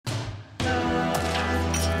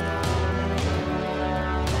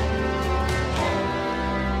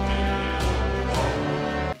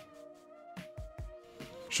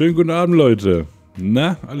Schönen guten Abend, Leute.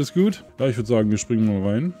 Na, alles gut? Ja, ich würde sagen, wir springen mal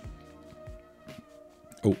rein.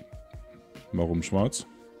 Oh, warum schwarz?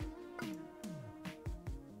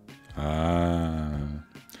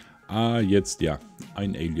 Jetzt ja.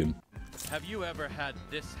 Ein Alien.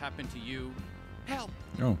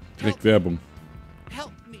 Ja, direkt Werbung. Help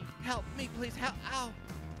me, please, help, ow,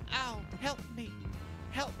 help me,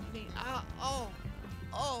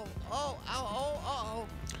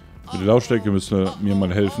 Mit der Lautstärke müsst ihr mir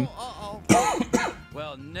mal helfen.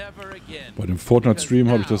 Bei dem Fortnite-Stream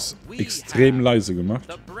habe ich das extrem leise gemacht.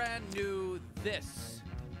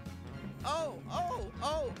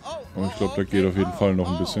 Aber ich glaube, da geht auf jeden Fall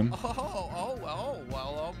noch ein bisschen. Machen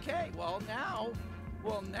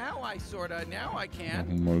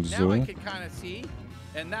wir mal so.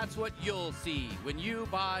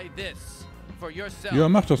 Ja,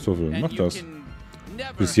 mach das doch, Will. Mach das.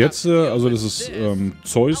 Bis jetzt, also das ist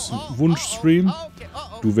Zeus Wunschstream.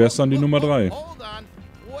 Du wärst dann die Nummer 3.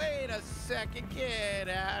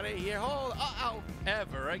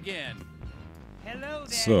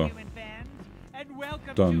 So.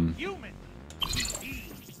 Dann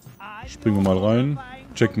springen wir mal rein.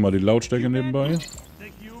 Checken mal die Lautstärke nebenbei.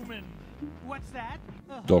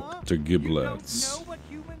 Dr. Giblets.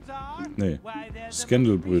 Nee.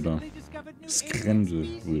 Skrendel-Brüder.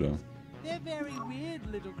 Skrendel-Brüder.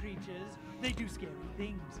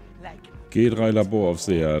 G3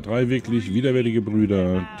 Laboraufseher. 3 wirklich widerwärtige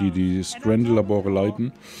Brüder, die die Skrendel-Labore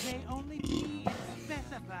leiten.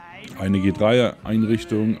 Eine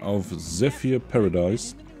G3-Einrichtung auf Zephyr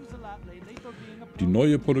Paradise. Die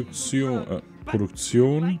neue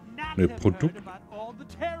Produktinnovation.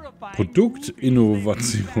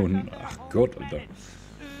 Ach Gott, Alter.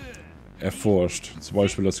 Erforscht. Zum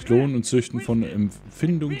Beispiel das Klonen und Züchten von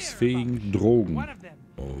empfindungsfähigen Drogen.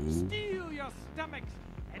 Oh.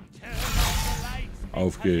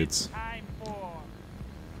 Auf geht's.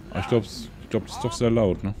 Ich glaube, das ist doch sehr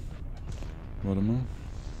laut, ne? Warte mal.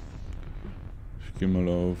 Ich gehe mal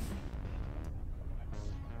auf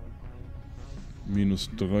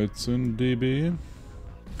minus 13 dB.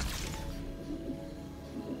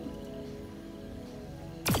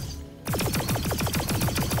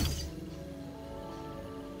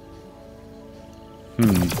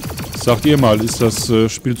 Sagt ihr mal, ist das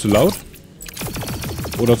Spiel zu laut?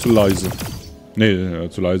 Oder zu leise? Nee,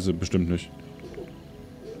 zu leise bestimmt nicht.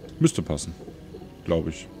 Müsste passen. Glaube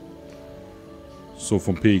ich. So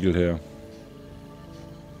vom Pegel her.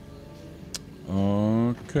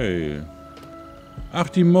 Okay. Ach,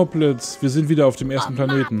 die Moblets. Wir sind wieder auf dem ersten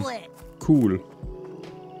Planeten. Cool.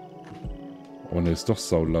 Oh ne, ist doch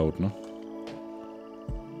saulaut, ne?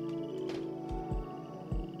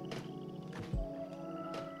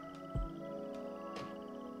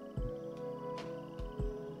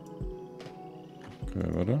 Okay,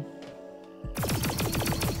 warte.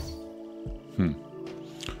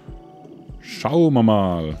 Schauen wir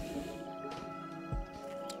mal.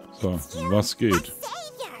 So, was geht?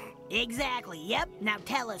 Exactly. Yep. Now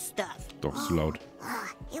tell us stuff. Doch so laut.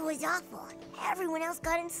 It was awful. Everyone else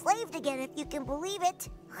got enslaved again, if you can believe it.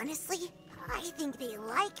 Honestly, I think they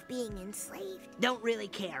like being enslaved. Don't really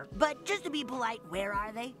care. But just to be polite, where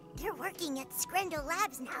are they? They're working at Skrendel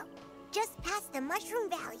Labs now, just past the Mushroom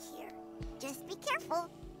Valley here. Just be careful.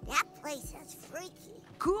 That place is freaky.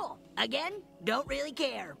 Cool. Again, don't really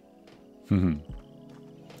care.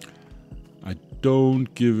 I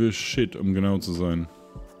don't give a shit, um genau zu sein.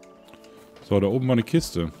 So, da oben war eine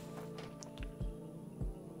Kiste.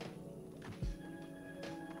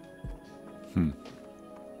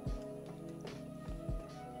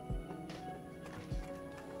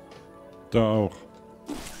 Da auch.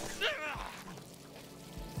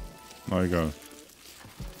 Na egal.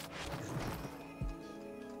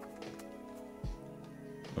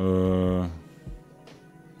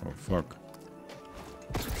 Oh fuck.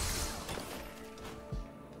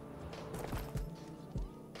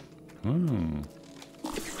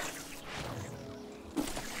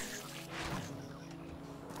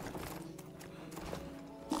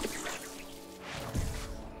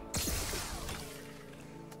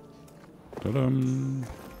 Tadam.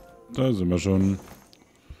 Da sind wir schon.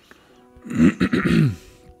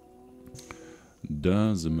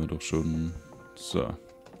 Da sind wir doch schon. So.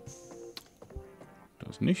 Da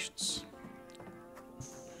ist nichts.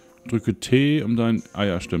 Drücke T, um dein... Ah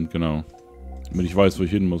ja, stimmt, genau. Damit ich weiß, wo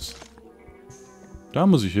ich hin muss. Da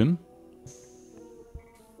muss ich hin?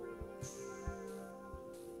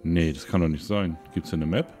 Nee, das kann doch nicht sein. Gibt's hier eine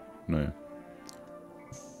Map? Nee.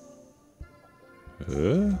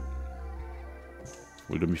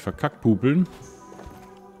 Wollt ihr mich verkackpupeln?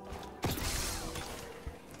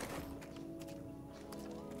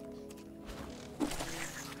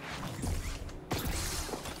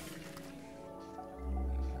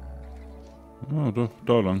 Ah,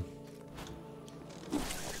 da lang.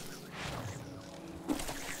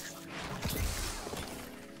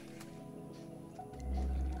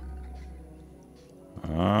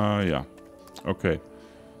 Ah, ja. Okay.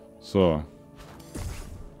 So.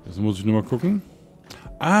 Jetzt muss ich nur mal gucken.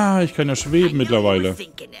 Ah, ich kann ja schweben mittlerweile.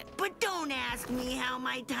 Stimmt.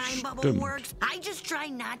 I just try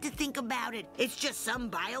not to think about it. It's just some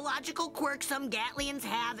biological quirk some Gatlians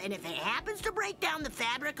have, and if it happens to break down the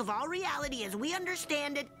fabric of all reality as we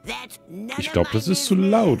understand it, that's none Ich glaube, das ist zu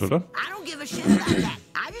laut, oder? I don't give a shit about that.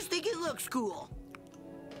 I just think it looks cool.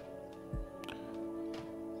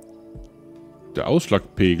 Der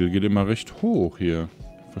Ausschlagpegel geht immer recht hoch hier.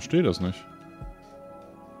 Ich verstehe das nicht.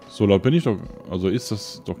 So laut bin ich doch... Also ist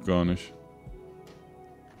das doch gar nicht.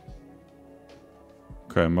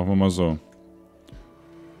 Okay, machen wir mal so.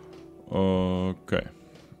 Okay.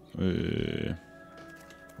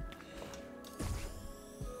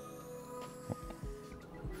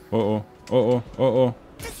 Oh, oh, oh, oh, oh.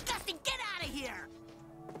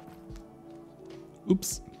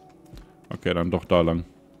 Ups. Okay, dann doch da lang.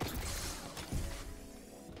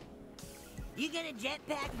 You get a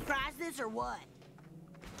jetpack across this or what?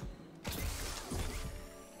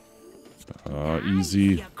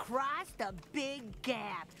 Easy. Across the big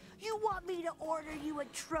gap. You want me to order you a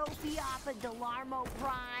trophy off of Delarmo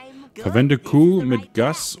Prime? Verwende Q mit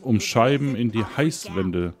Gas, um Scheiben in die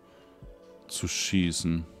Heißwände zu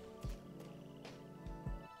schießen.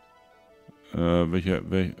 Wer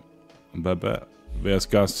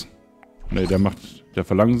ist Gas? Ne, der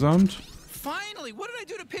verlangsamt. Finally, what did I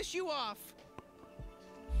do to piss you off?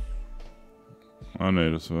 Ah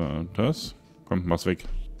ne, das war das. Komm, mach's weg.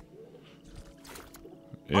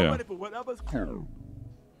 Ja.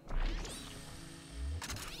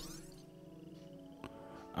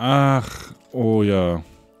 Ach, oh ja,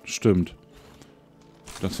 stimmt.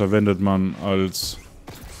 Das verwendet man als...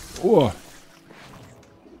 Oh!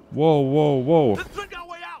 Wow, wow, wow.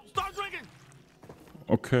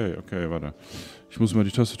 Okay, okay, warte. Ich muss mal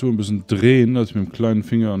die Tastatur ein bisschen drehen, dass ich mit dem kleinen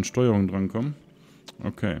Finger an Steuerung drankomme.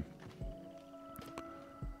 Okay.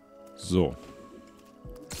 So.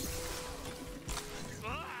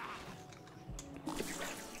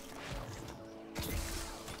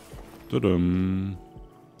 Tudum.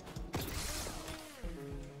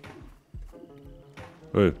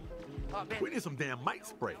 Hey. We need some damn mic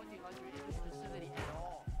spray.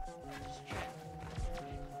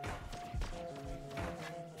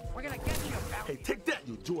 Hey, take that,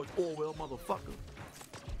 you George Orwell motherfucker.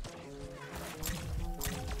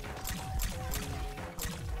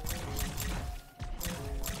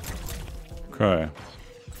 Okay.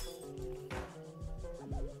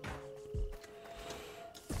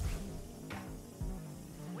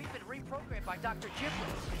 We've been reprogrammed by Dr.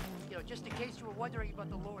 Giblets. You know, just in case you were wondering about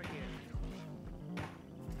the Lord here.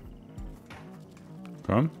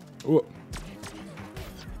 Komm. Oh.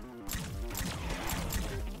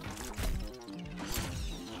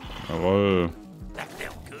 Jawohl.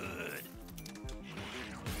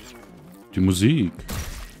 Die Musik.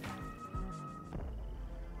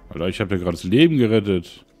 Alter, ich habe dir gerade das Leben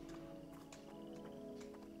gerettet.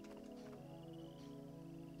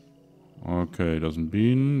 Okay, da sind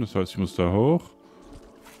Bienen. Das heißt, ich muss da hoch.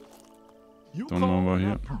 Dann machen wir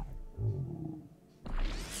hier.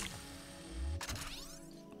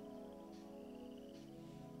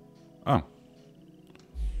 Ah.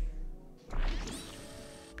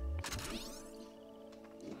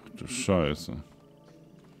 Ach du Scheiße.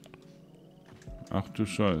 Ach du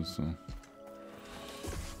Scheiße.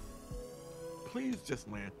 Please just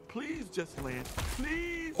land. Please just land.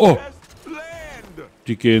 Please Oh. just land.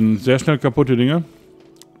 Die gehen sehr schnell kaputt, die Dinger.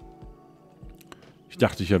 Ich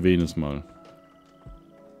dachte, ich erwähne es mal.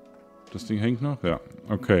 Das Ding hängt noch? Ja,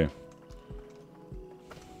 okay.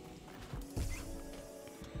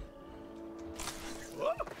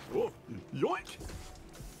 Oh, yoink.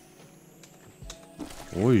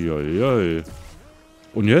 Uiuiui.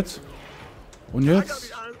 Und jetzt? Und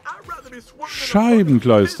jetzt?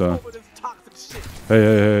 Scheibenkleister. Hey,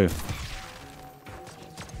 hey, hey.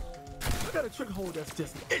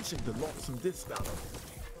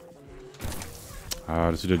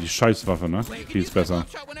 Ah, das ist wieder die Scheißwaffe, ne? Die ist besser.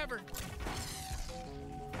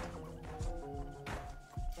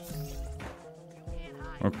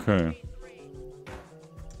 Okay.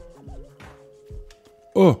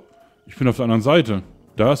 Oh, ich bin auf der anderen Seite.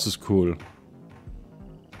 Das ist cool.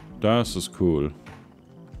 Das ist cool.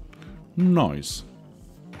 Nice.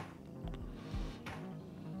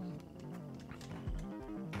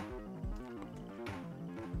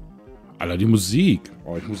 Alter, die Musik.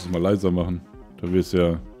 Oh, ich muss es mal leiser machen. Da wirst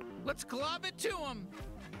ja...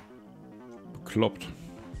 bekloppt.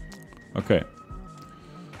 Okay.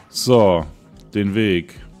 So, den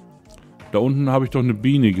Weg. Da unten habe ich doch eine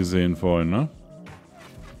Biene gesehen vorhin, ne?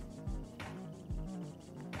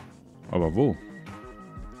 Aber wo?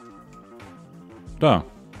 Da.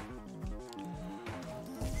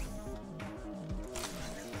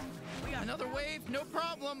 Another wave, no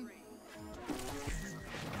problem.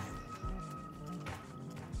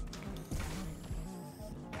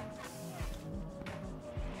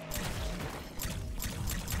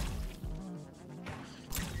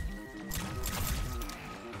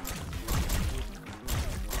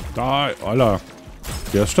 Da, Alter.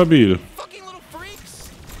 Der ist stabil. Fucking little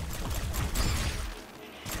freaks.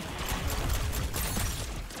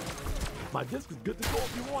 My disc is good to go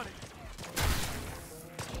if you want it.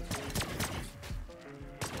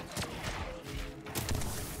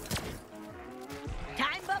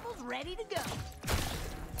 Time bubble's ready to go.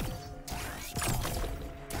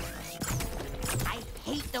 I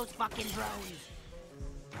hate those fucking drones.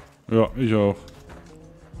 Ja, ich auch.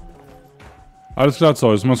 Alles klar,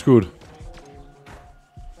 Zeus. Mach's gut.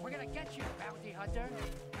 We're gonna get you, bounty hunter.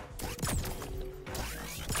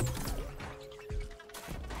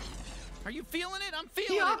 Are you feeling it? I'm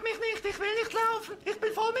feeling Jag it. mich nicht, ich will nicht laufen. Ich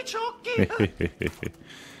bin voll mit Schoki.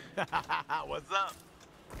 What's up?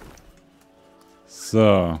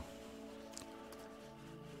 So.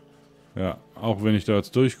 Ja, auch wenn ich da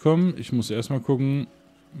jetzt durchkomme, ich muss erstmal gucken,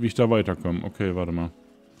 wie ich da weiterkomme. Okay, warte mal.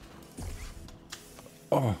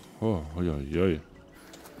 Oh, oh, oi.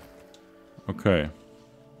 Okay.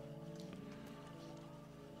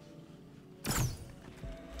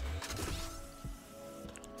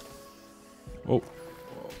 Oh.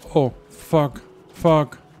 Oh, fuck.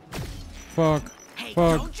 Hey,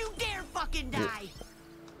 Fuck. don't you dare fucking die.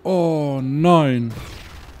 Oh nein.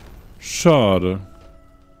 Schade.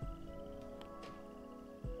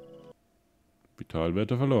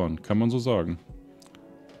 Vitalwerte verloren, kann man so sagen.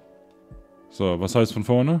 So, was heißt von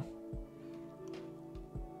vorne?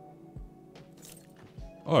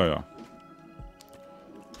 Oh ja.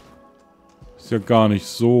 Ist ja gar nicht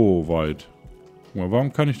so weit. Guck mal,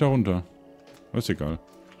 warum kann ich da runter? Ist egal.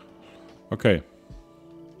 Okay.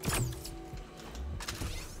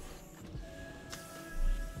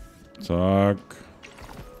 Zack.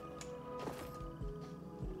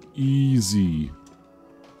 Easy.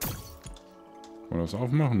 Wollen wir das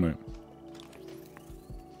aufmachen? Nein.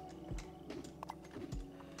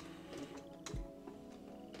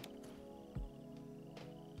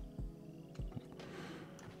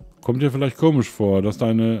 Kommt dir vielleicht komisch vor, dass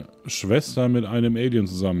deine Schwester mit einem Alien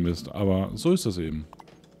zusammen ist, aber so ist das eben.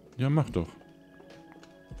 Ja, mach doch.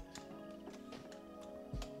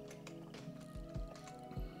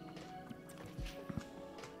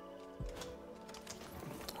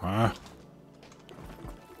 Ah.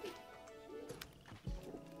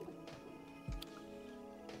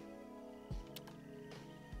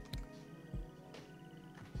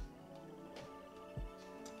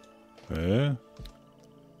 Hä?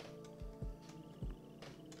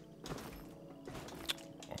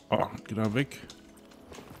 Oh, geh da weg.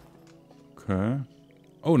 Okay.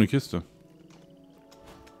 Oh, eine Kiste.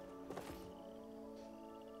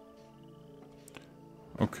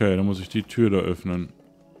 Okay, dann muss ich die Tür da öffnen.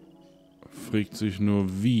 Fragt sich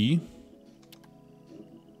nur wie.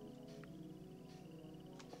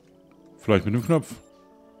 Vielleicht mit dem Knopf.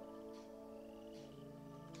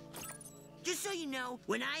 Just so you know,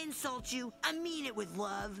 when I insult you, I mean it with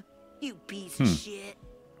love. You piece of shit.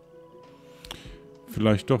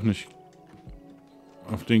 Vielleicht doch nicht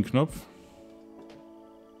auf den Knopf.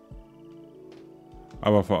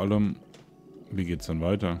 Aber vor allem, wie geht's dann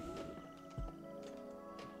weiter?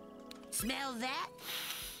 Smell that?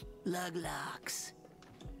 Luglocks.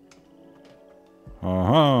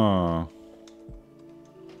 Aha.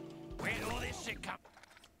 Where did all this shit come?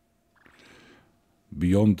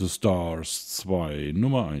 Beyond the Stars 2,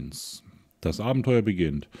 Nummer 1. Das Abenteuer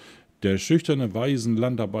beginnt. Der schüchterne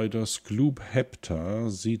Waisenlandarbeiter Skloop Hepter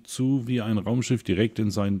sieht zu, wie ein Raumschiff direkt in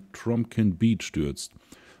sein Tromkin Beach stürzt.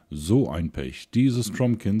 So ein Pech. Diese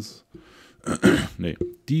Tromkins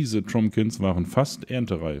waren fast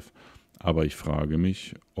erntereif. Aber ich frage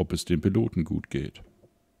mich, ob es dem Piloten gut geht.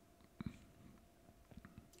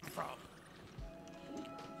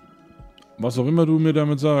 Was auch immer du mir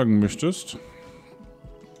damit sagen möchtest.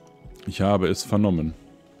 Ich habe es vernommen.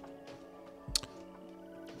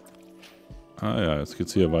 Ah ja, jetzt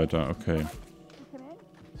geht's hier weiter. Okay.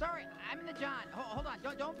 Sorry, I'm in the John. Hold on,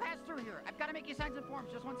 don't pass through here. I've got to make you sign some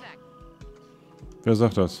forms. Just one sec. Wer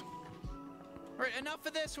sagt das? All right, enough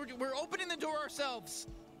of this. We're opening the door ourselves.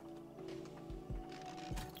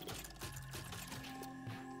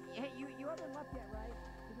 Hey, you haven't left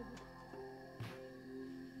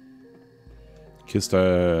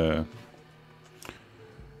Kiste.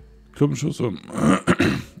 Klumpenschuss, um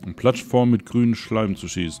Plattform mit grünen Schleim zu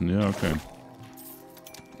schießen. Ja, okay.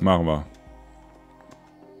 Machen wir.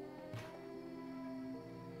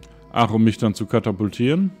 Ach, um mich dann zu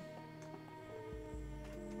katapultieren?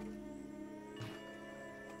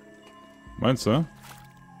 Meinst du?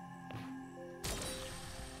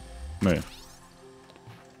 Nee.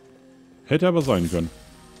 Hätte aber sein können.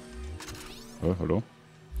 Hallo?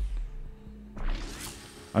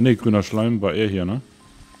 Ah ne, grüner Schleim war er hier, ne?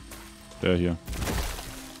 Der hier.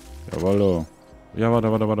 Jawollo. Ja,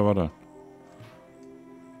 warte.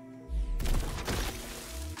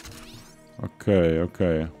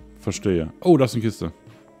 Okay. Verstehe. Oh, das ist eine Kiste.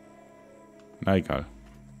 Na, egal.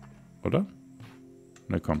 Oder?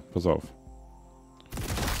 Na komm, pass auf.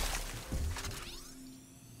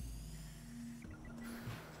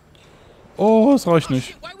 Oh, es reicht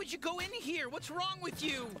nicht.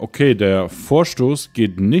 Okay, der Vorstoß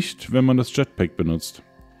geht nicht, wenn man das Jetpack benutzt.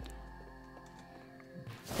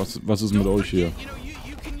 Was ist mit euch hier?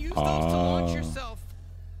 Ah.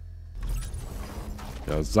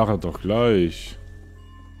 Ja, Sache doch gleich.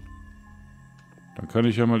 Dann kann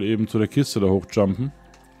ich ja mal eben zu der Kiste da hochjumpen.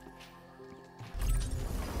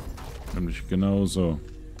 Nämlich genau so.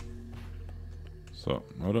 So,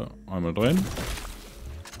 warte. Einmal drehen.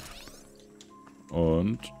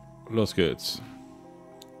 Und los geht's.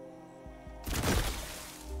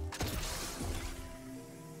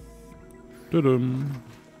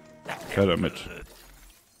 Ja, damit.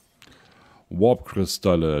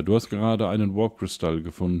 Warp-Kristalle. Du hast gerade einen Warp-Kristall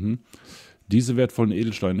gefunden. Diese wertvollen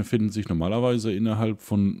Edelsteine finden sich normalerweise innerhalb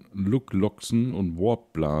von Lookloxen und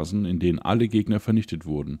Warp-Blasen, in denen alle Gegner vernichtet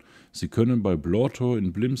wurden. Sie können bei Blortor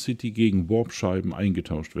in Blim City gegen Warp-Scheiben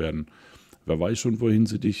eingetauscht werden. Wer weiß schon, wohin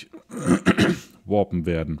sie dich warpen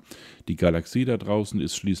werden. Die Galaxie da draußen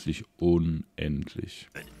ist schließlich unendlich.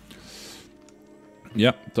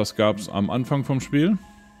 Ja, das gab es am Anfang vom Spiel.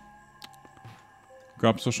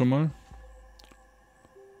 Gab es das schon mal.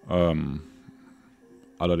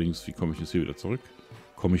 Allerdings, wie komme ich jetzt hier wieder zurück?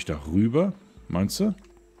 Komme ich da rüber? Meinst du?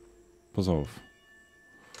 Pass auf.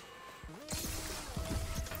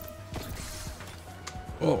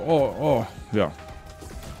 Oh. Ja.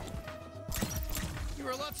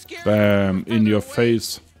 Bam, in your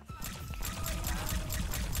face.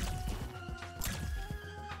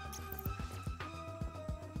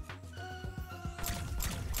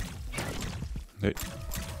 Nee.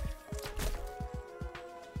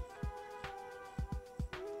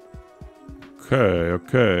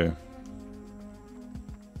 Okay.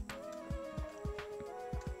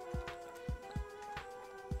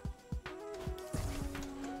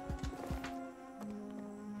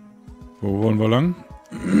 Wo wollen wir lang?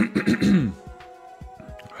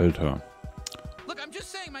 Alter. Look, I'm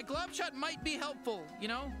just saying my glove shot might be helpful, you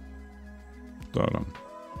know? Da lang.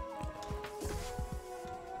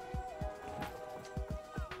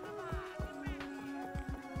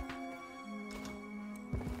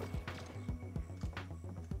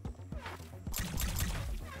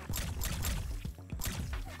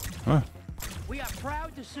 Ah. We are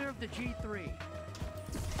proud to serve the G3.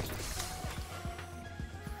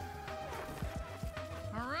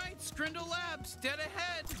 All right, Skrendel Labs, dead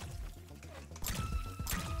ahead.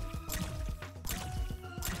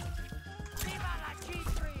 Viva la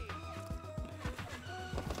G3!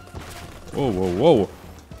 Wow.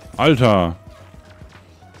 Alter.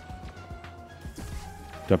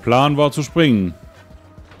 Der Plan war zu springen.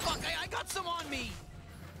 Fuck, I got some on me.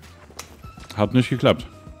 Hat nicht geklappt.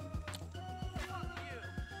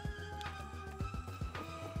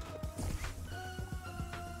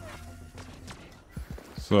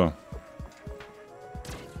 So.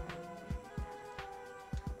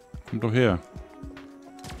 Kommt doch her.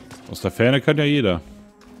 Aus der Ferne kann ja jeder.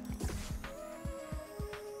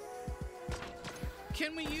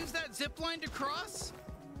 Can we use that zip line to cross?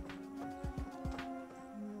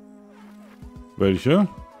 Welche?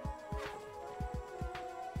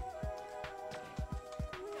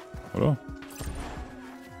 Oder?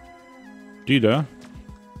 Die da?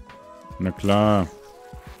 Na klar.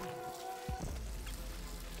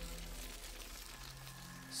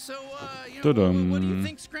 So, what do you Ta-dam.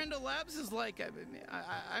 think Skrendel Labs is like?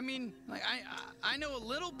 I mean, like I know a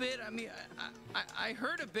little bit. I mean, I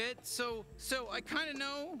heard a bit, so I kind of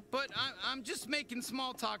know. But I'm just making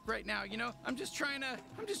small talk right now. You know, I'm just trying to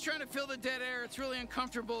fill the dead air. It's really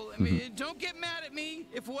uncomfortable. I mean, don't get mad at me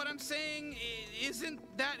if what I'm saying isn't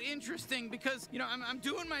that interesting, because you know I'm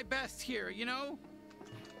doing my best here. You know.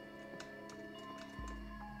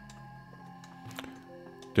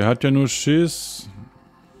 Der hat ja nur Schiss.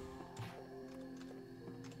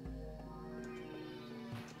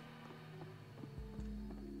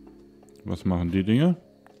 Was machen die Dinge?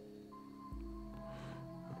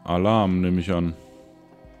 Alarm, nehme ich an.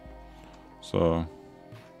 So.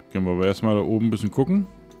 Gehen wir aber erstmal da oben ein bisschen gucken,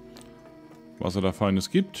 was er da Feines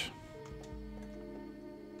gibt.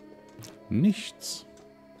 Nichts.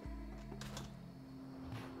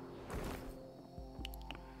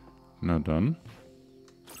 Na dann.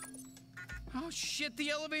 Oh shit, the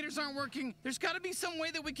elevators aren't working. There's got to be some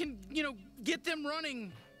way that we can, you know, get them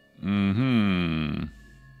running. Mhm.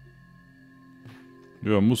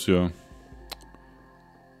 Ja, muss ja.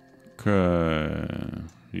 Okay.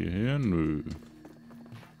 Hierher? Nö.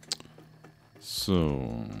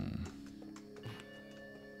 So.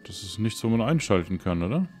 Das ist nichts, wo man einschalten kann,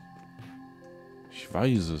 oder? Ich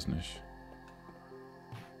weiß es nicht.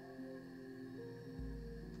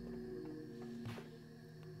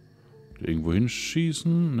 Irgendwo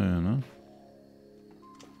hinschießen? Nee, ne?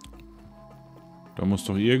 Da muss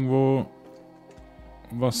doch irgendwo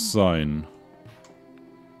was sein.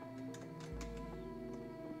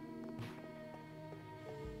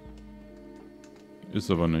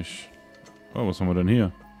 Ist aber nicht. Oh, was haben wir denn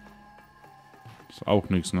hier? Ist auch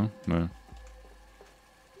nichts, ne? Nee.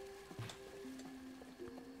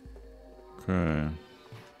 Okay.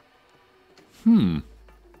 Mhm.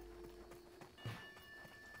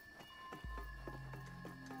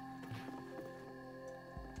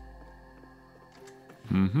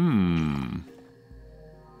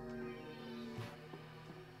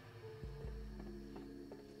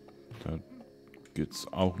 Da geht's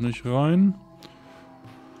auch nicht rein.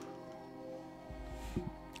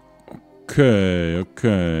 Okay,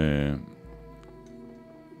 okay.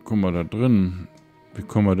 Guck mal da drin. Wie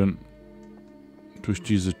kommen wir denn durch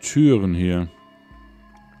diese Türen hier?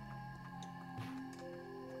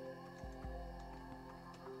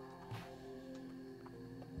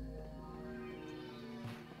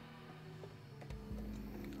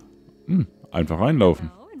 Einfach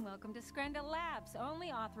reinlaufen. Hello and welcome to Skrendel Labs.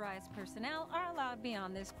 Only authorized personnel are allowed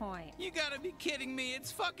beyond this point. You gotta be kidding me.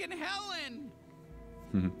 It's fucking Helen.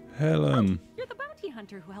 Helen. You're the bounty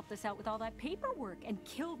hunter who helped us out with all that paperwork and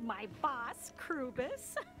killed my boss,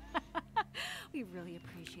 Krubus. We really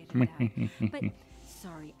appreciated that. But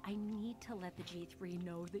sorry, I need to let the G3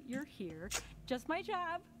 know that you're here. Just my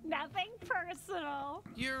job, nothing personal.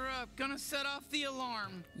 You're gonna set off the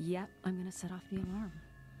alarm. Yep, I'm gonna set off the alarm.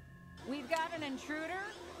 We've got an intruder.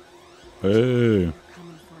 Hey,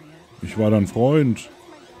 Coming for you. ich war dein Freund. It's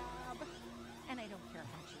my job, and I don't care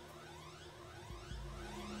about you.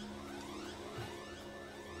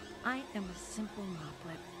 I am a simple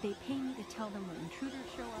moplet. They pay me to tell them when intruders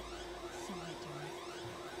show up, so I do it.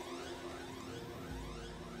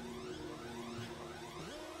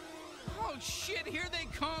 Oh shit, here they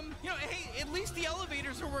come. You know, hey, at least the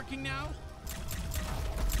elevators are working now.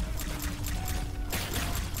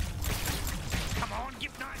 Come on,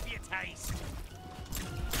 give Neuste a taste.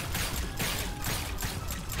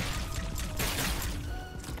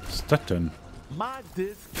 Was ist das denn? My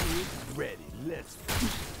disc is ready. Let's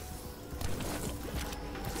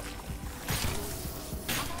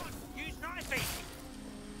Use Neuste.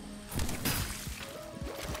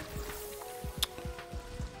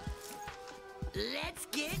 Let's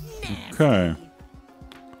get nasty. Okay.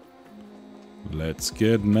 Let's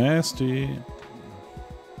get nasty.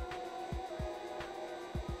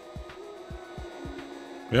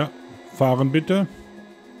 Ja, fahren bitte.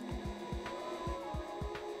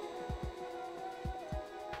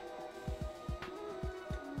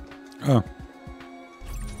 Ah.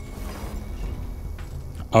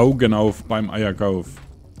 Augen auf beim Eierkauf.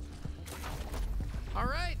 All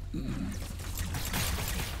right.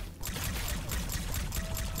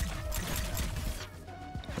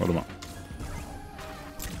 Warte mal.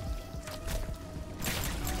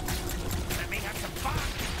 Let me have some fun.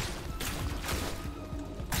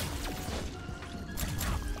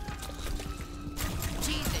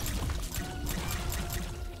 Jesus.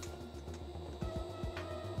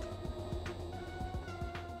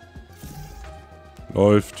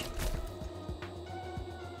 Läuft.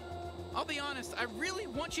 I'll be honest, I really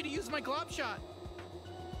want you to use my glob shot.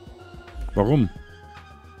 Warum?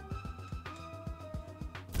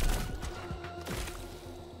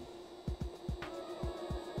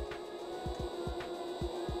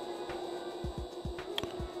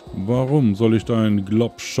 Warum soll ich deinen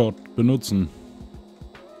Globshot benutzen?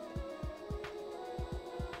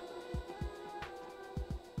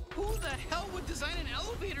 Who the hell would design an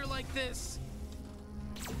elevator like this?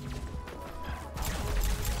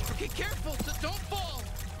 Okay, careful, don't fall.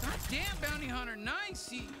 God Damn, Bounty Hunter, nice.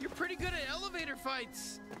 You're pretty good at elevator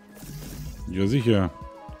fights. Ja, sicher.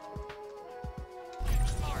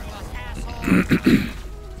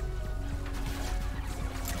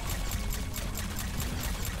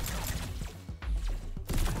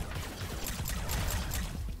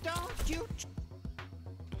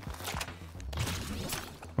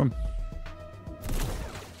 Komm.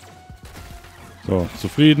 So,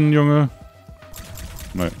 zufrieden, Junge?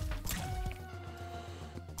 Nein.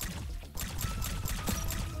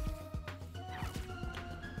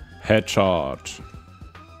 Headshot.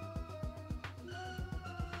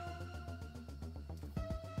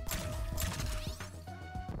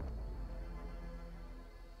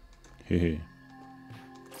 Hehe.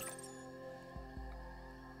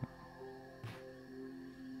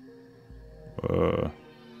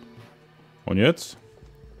 Und jetzt?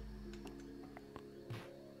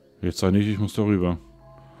 Jetzt sei nicht, ich muss darüber.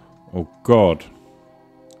 Oh Gott.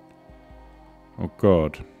 Oh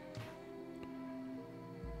Gott.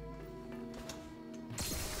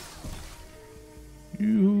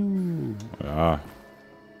 Juhu. Ja.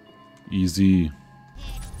 Easy.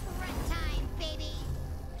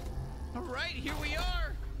 All right, here we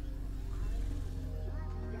are.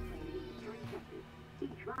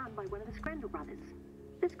 Each run by one of the Skrendel brothers.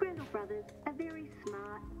 The Skrendel brothers are very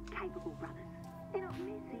smart, capable brothers. They're not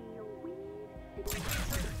messy or weird.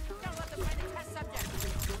 Don't let them find a test subject.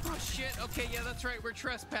 Oh shit. Okay, yeah, that's right. We're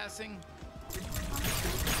trespassing.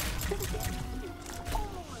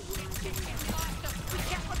 We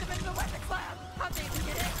can't put them in the weapons lab. How'd they even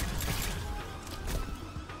get in?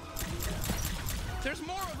 There's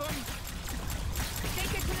more of them. If they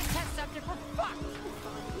get to the test subject, we're fucked.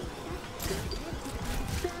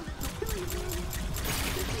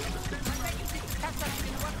 I'm making the test subject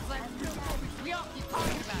in the weapons lab. We all keep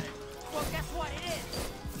talking about it. Well, guess what? It is.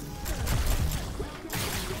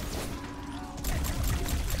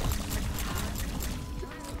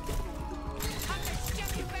 I'm gonna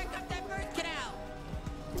shove you back up that birth canal.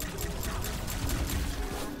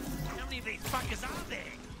 How many of these fuckers are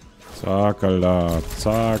there? Zack, Alter.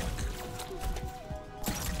 Zack.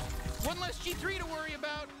 One less G3 to worry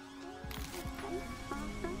about.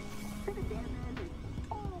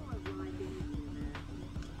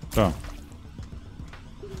 Da.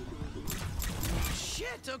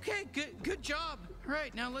 Shit. Okay. Good job. All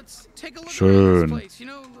right, now let's take a look around Schön. this place. You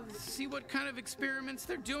know, let's see what kind of experiments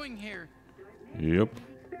they're doing here. Jupp.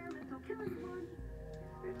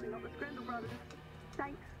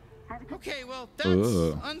 Okay, well,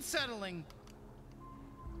 that's unsettling.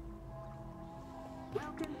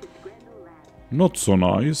 Not so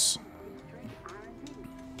nice.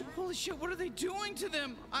 Holy shit, what are they doing to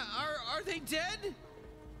them? Are they dead?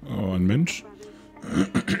 Oh, ein Mensch.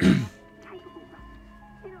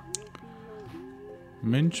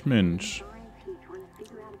 Mensch, Mensch.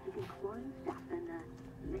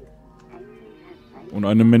 Und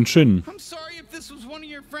eine Menschin. I'm sorry if this was one of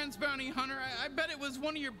your friends, Bounty Hunter. I bet it was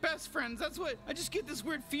one of your best friends. That's what... I just get this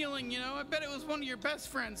weird feeling, you know? I bet it was one of your best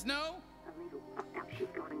friends, no? A little fucked up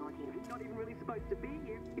shit going on here. He's not even really supposed to be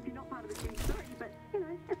here if you're not part of the team 30, but, you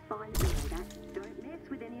know, it's fine. You know that. Don't mess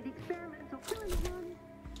with any of the experiments or kill anyone.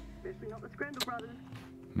 Especially not the Skrendel brothers.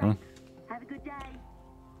 Na, Have a good day.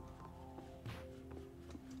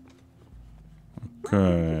 okay.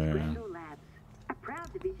 Skrendel Labs. A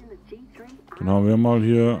proud division of G3 Dann haben wir mal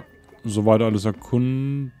hier soweit alles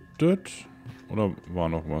erkundet. Oder war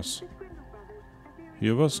noch was?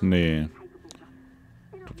 Hier was? Nee.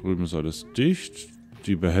 Da drüben ist alles dicht.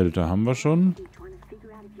 Die Behälter haben wir schon.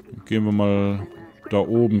 Gehen wir mal da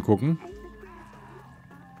oben gucken.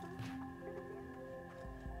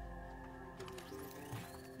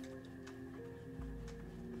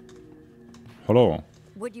 Hallo.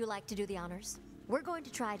 Would you like to do the honors? We're going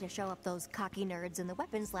to try to show up those cocky nerds in the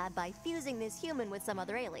weapons lab by fusing this human with some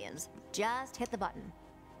other aliens. Just hit the button.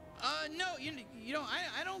 No, you know,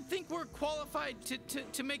 I don't think we're qualified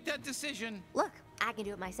to make that decision. Look, I can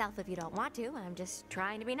do it myself if you don't want to. I'm just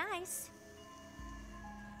trying to be nice.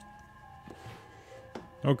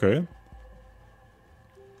 Okay.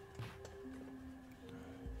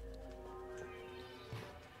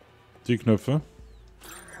 Die Knöpfe.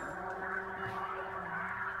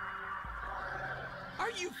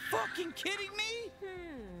 Are you fucking kidding me?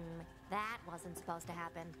 That wasn't supposed to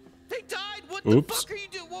happen. They died. What Oops. the fuck are you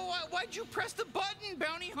doing? Well, why'd you press the button,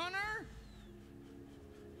 Bounty Hunter?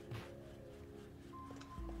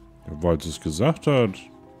 Ja, weil es gesagt hat.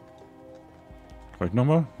 Reicht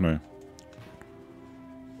nochmal? Nee.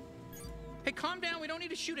 Hey, calm down. We don't need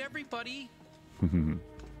to shoot everybody.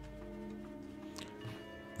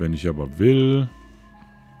 Wenn ich aber will.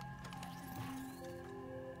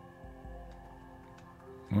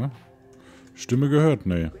 Na? Stimme gehört?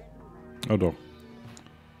 Nee. Ah doch.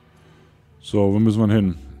 So, wo müssen wir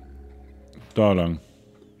hin? Da lang.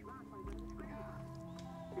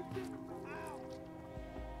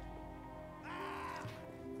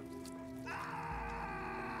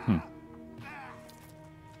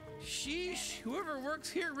 Sheesh, whoever works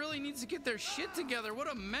here really needs to get their shit together. What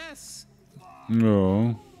a mess.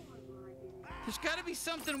 Ja. There's gotta be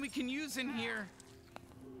something we can use in here.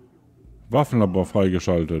 Waffenlabor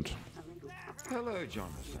freigeschaltet. Hello,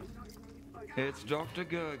 Jonathan. It's Dr.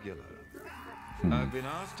 Gurgler. I've been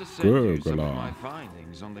asked to send you some of my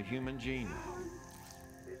findings on the human genome.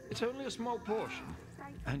 It's only a small portion,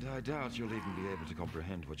 and I doubt you'll even be able to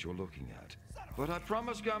comprehend what you're looking at. But I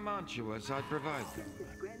promised Garmantuous I'd provide them.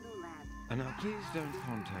 And now please don't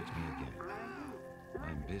contact me again.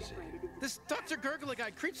 I'm busy. This Dr. Gurgler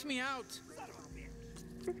guy creeps me out.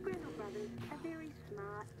 The Skrendel brothers are very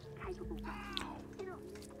smart, capable people.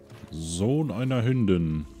 Sohn einer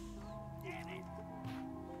Hündin.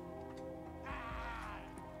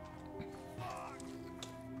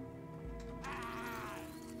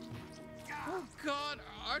 Oh God,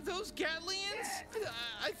 are those Gatlians?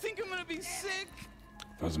 I think I'm gonna be sick.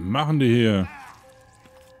 Was machen die hier?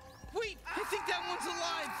 Wait, I think that one's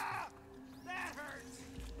alive. That hurts.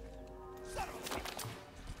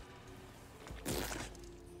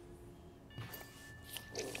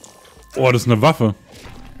 Oh, das ist eine Waffe.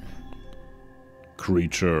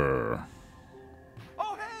 Creature.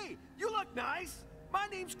 Oh, hey, you look nice. My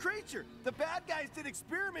name's Creature. The bad guys did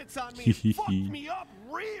experiments on me and fucked me up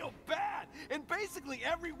real bad. In basically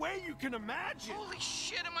every way you can imagine. Holy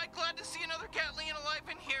shit, am I glad to see another Gatlian alive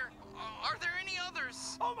in here. Are there any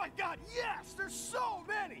others? Oh my God, yes, there's so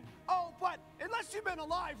many. Oh, but unless you've been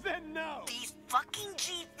alive, then no. These fucking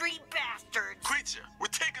G3 bastards. Creature, we're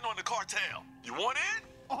taking on the cartel. You want in?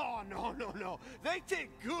 Oh, no. They take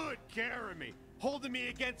good care of me. Holding me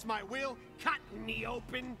against my will, cutting me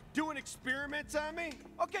open, doing experiments on me.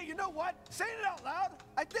 Okay, you know what? Saying it out loud,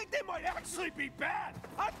 I think they might actually be bad.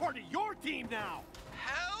 I'm part of your team now.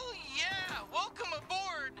 Hell yeah! Welcome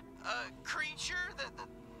aboard, Creature.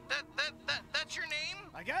 That's your name?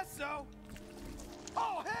 I guess so.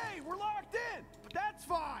 Oh, hey, we're locked in. But that's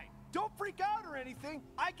fine. Don't freak out or anything.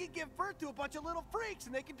 I can give birth to a bunch of little freaks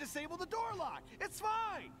and they can disable the door lock. It's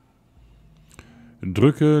fine.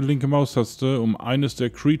 Drücke linke Maustaste, um eines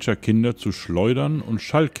der Creature-Kinder zu schleudern und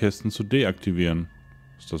Schallkästen zu deaktivieren.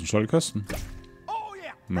 Ist das ein Schallkasten? Oh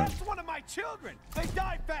yeah, that's one of my children. They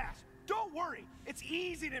die fast. Don't worry, it's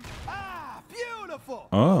easy to... Ah, beautiful.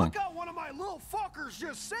 Look how one of my little fuckers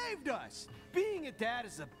just saved us. Being a dad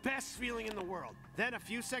is the best feeling in the world. Then a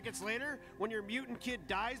few seconds later, when your mutant kid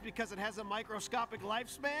dies because it has a microscopic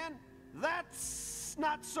lifespan, that's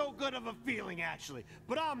not so good of a feeling actually,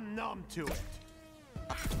 but I'm numb to it.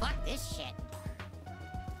 Fuck this shit.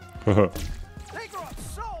 They grow up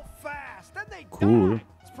so fast, then they die.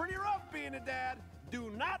 It's pretty rough being a dad. Do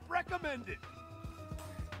not recommend it.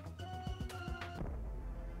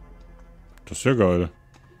 Das ist ja geil.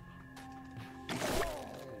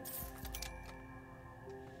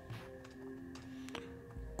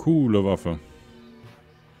 Coole Waffe.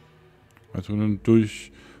 Also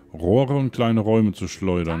durch Rohre und kleine Räume zu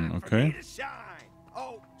schleudern, okay?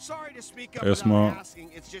 Erstmal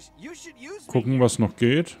gucken, was noch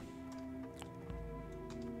geht.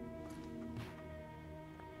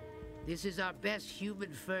 This is our best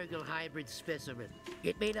human Fergal hybrid specimen.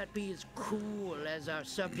 It may not be as cool as our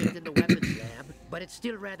subject in the weapons lab, but it's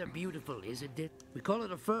still rather beautiful, isn't it? We call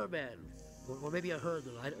it a furman, or maybe a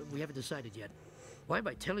hurdle. We haven't decided yet. Why am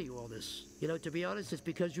I telling you all this? You know, to be honest, it's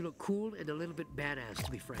because you look cool and a little bit badass,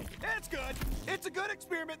 to be frank. It's good. It's a good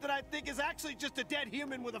experiment that I think is actually just a dead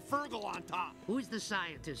human with a Fergal on top. Who's the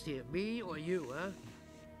scientist here, me or you, huh?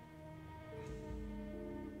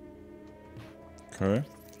 Okay.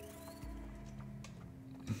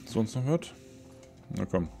 Sonst noch was? Na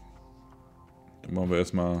komm. Dann machen wir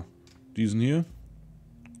erstmal diesen hier.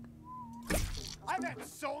 I've had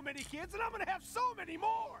so many kids and I'm gonna have so many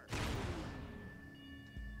more.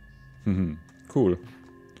 Cool.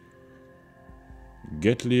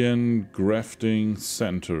 Gatlian Grafting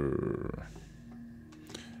Center.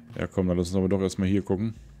 Ja komm, dann lass uns aber doch erstmal hier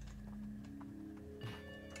gucken.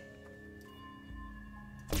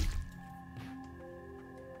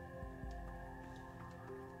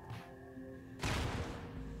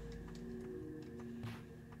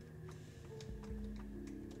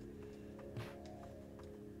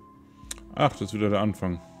 Ach, das ist wieder der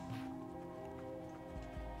Anfang.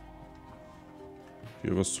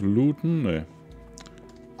 Hier was zu looten? Nee.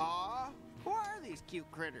 Who are these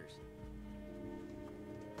cute critters?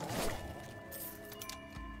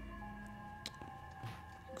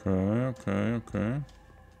 Okay.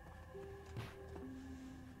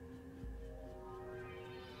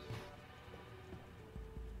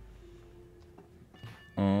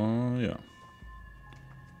 Oh, ja.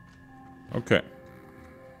 Okay.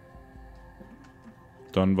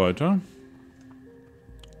 Dann weiter.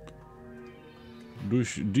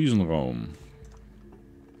 Durch diesen Raum.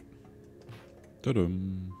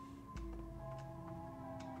 Tadam.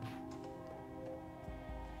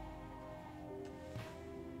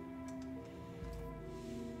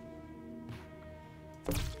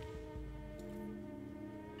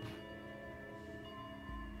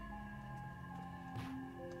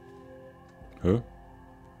 Hä?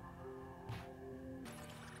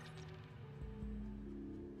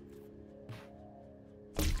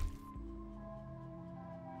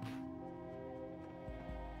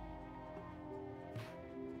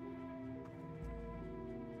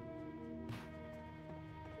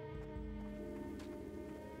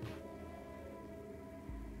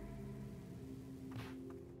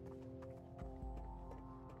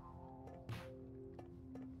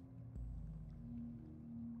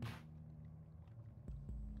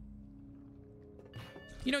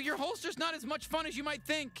 You know, your holster's not as much fun as you might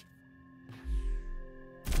think.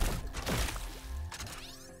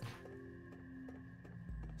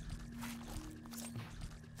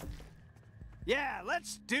 Yeah,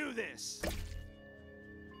 let's do this.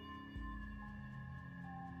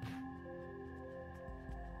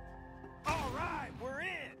 All right, we're in.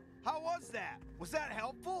 How was that? Was that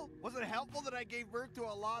helpful? Was it helpful that I gave birth to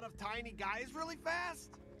a lot of tiny guys really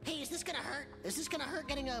fast? Hey, is this gonna hurt? Is this gonna hurt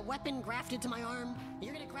getting a weapon grafted to my arm?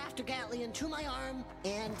 You're gonna graft a Gatlian to my arm,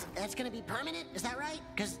 and that's gonna be permanent? Is that right?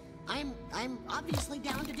 Because I'm obviously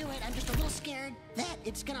down to do it. I'm just a little scared that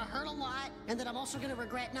it's gonna hurt a lot, and that I'm also gonna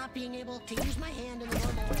regret not being able to use my hand in the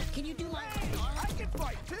normal way. Can you do my arm? I can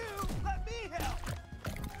fight too. Let me help.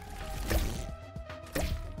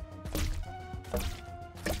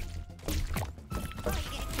 Oh, you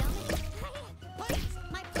gonna kill me? Please,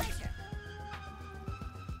 my pleasure.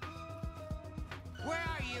 Where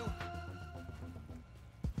are you?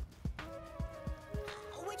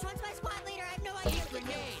 Which one's my squad leader? I have no idea.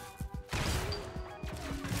 Grenade.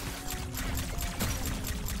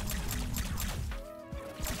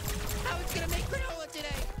 I was gonna make granola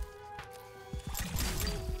today.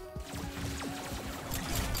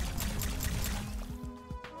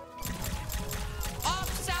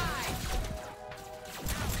 Offside.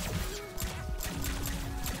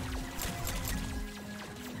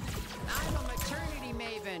 I'm a maternity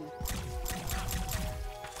maven.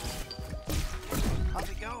 How's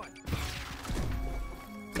it going?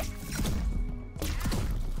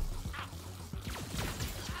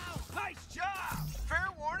 Nice job! Fair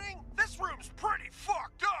warning, this room's pretty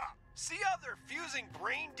fucked up. See how they're fusing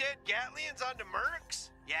brain-dead Gatlians onto mercs?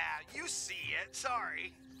 Yeah, you see it,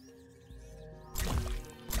 sorry.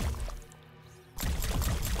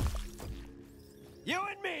 You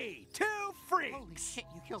and me, two freaks! Holy shit,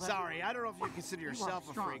 you killed Sorry, I don't know if you consider yourself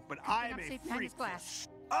a strong. freak, but Picking I'm up a safe behind freak. this glass.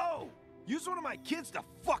 Oh! Use one of my kids to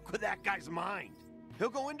fuck with that guy's mind. He'll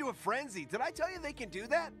go into a frenzy. Did I tell you they can do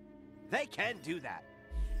that? They can do that.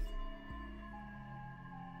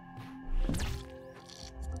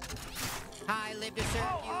 I live to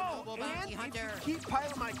serve you, noble and bounty if hunter. you keep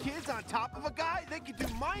piling my kids on top of a guy, they can do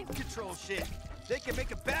mind control shit. They can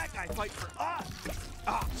make a bad guy fight for us.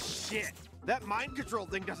 Oh, shit. That mind control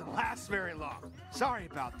thing doesn't last very long. Sorry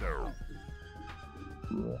about that.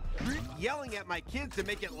 Keep yelling at my kids to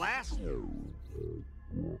make it last.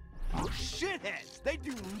 Oh, shitheads. They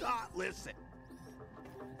do not listen.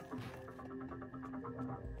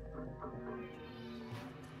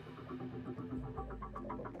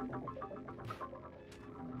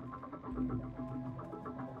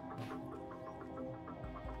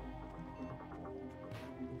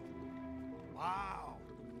 Wow.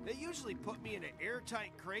 They usually put me in an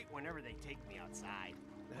airtight crate whenever they take me outside.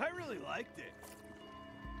 I really liked it.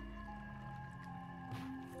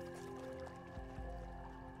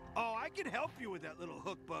 Oh, I can help you with that little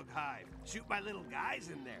hook bug hive. Shoot my little guys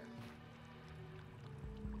in there.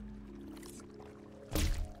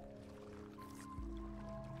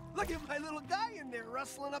 Look at my little guy in there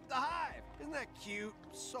rustling up the hive. Isn't that cute?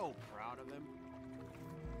 I'm so proud of him.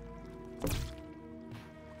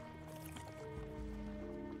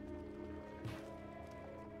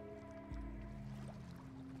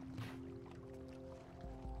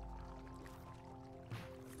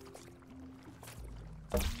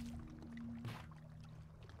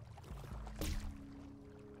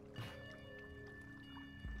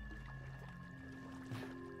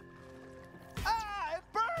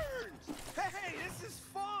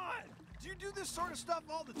 this sort of stuff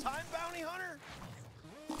all the time, Bounty Hunter?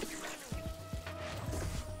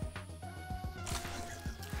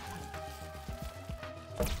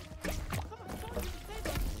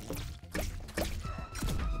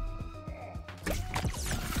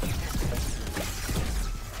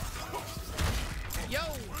 Yo!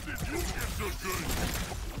 When did you get so good?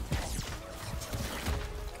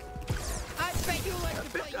 I bet you like to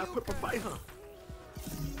play I put up a fight, huh?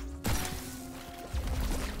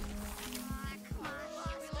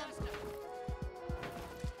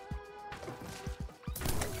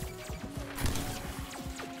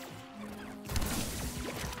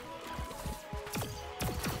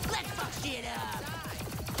 Let's fuck shit up!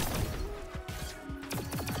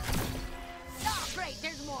 Oh, great,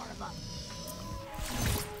 there's more of them.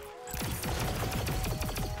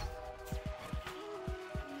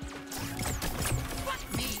 Fuck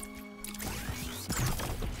me!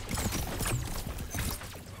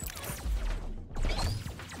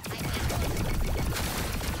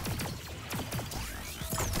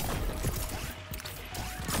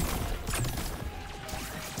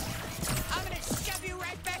 I'm gonna shove you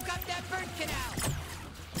right back up that bird canal!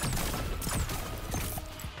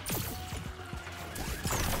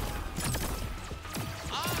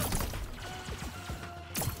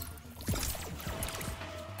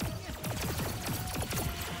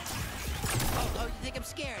 Oh, you think I'm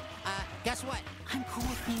scared? Guess what? I'm cool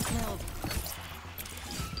with being killed.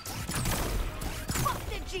 Fuck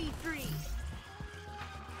the G3!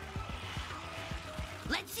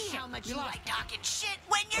 Let's see how much you like talking shit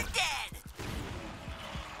when you're dead!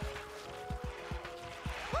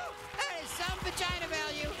 Woo! That is some vagina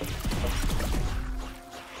value!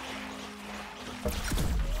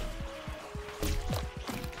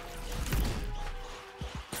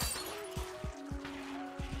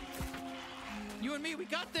 You and me, we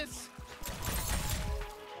got this!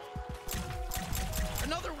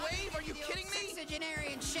 Another wave? Are you kidding me?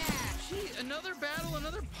 Sexagenarian shaft! Gee, another battle,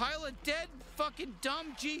 another pile of dead, fucking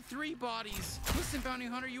dumb G3 bodies. Listen, Bounty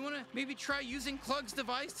Hunter, you wanna maybe try using Clug's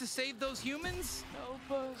device to save those humans?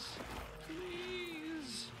 Help us,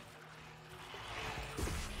 please.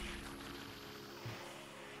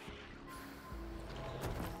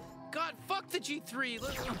 God, fuck the G3.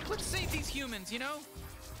 Let's save these humans, you know?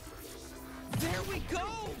 There we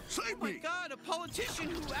go! Save Oh my me. God, a politician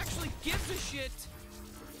who actually gives a shit.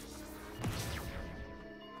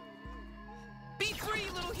 Be free,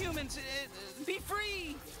 little humans! Be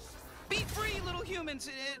free! Be free, little humans!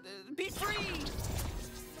 Be free!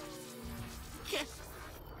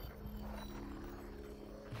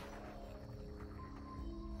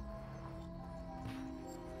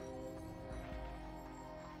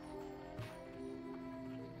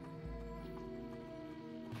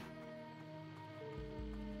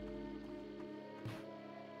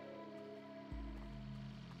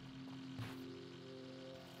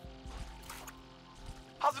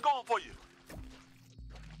 How's it going for you?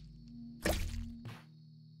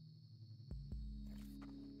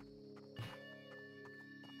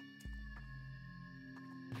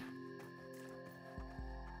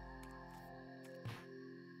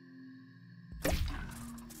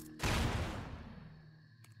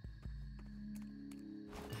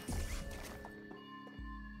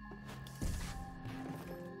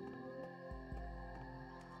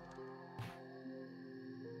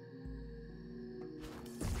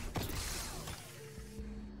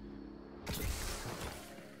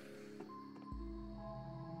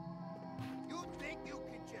 You think you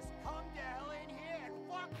can just come to hell in here and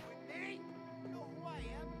fuck with me? You know who I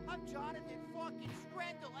am? I'm Jonathan fucking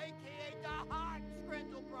Skrendel, aka the hot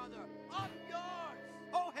Skrendel brother. I'm yours.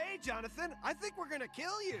 Oh, hey, Jonathan. I think we're gonna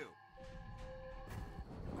kill you.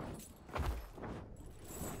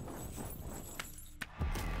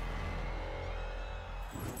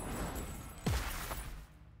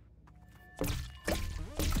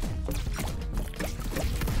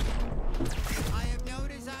 I have no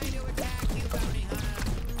desire to attack you, Bounty Hunter.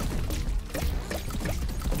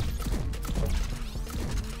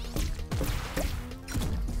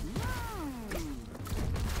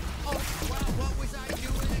 Oh, well, what was I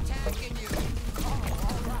doing attacking you? Oh,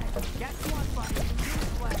 all right. Guess what, buddy? You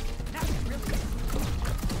play. Now you really.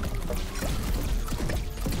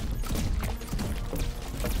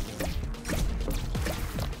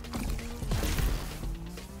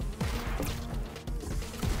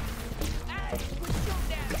 Hey, quit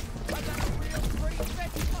shooting at me. I got a real pretty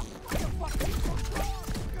face. Oh, what the fuck are you so wrong?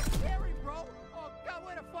 You're scary, bro. Oh, God,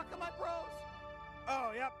 where the fuck are my bros? Oh,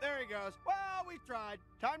 yep, there he goes. Well, we tried.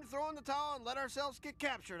 Time to throw in the towel and let ourselves get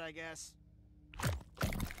captured, I guess.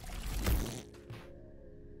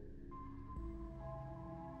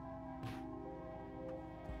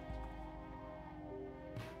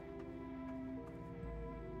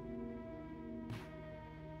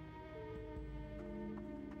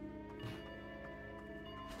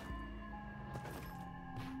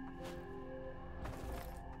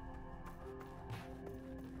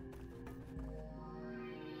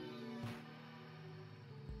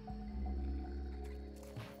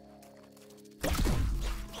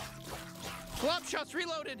 Headshots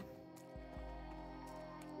reloaded.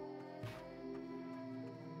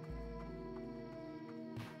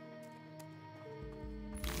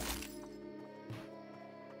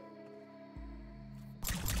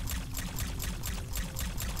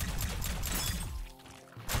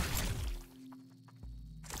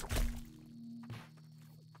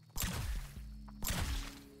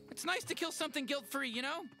 It's nice to kill something guilt-free, you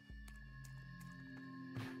know?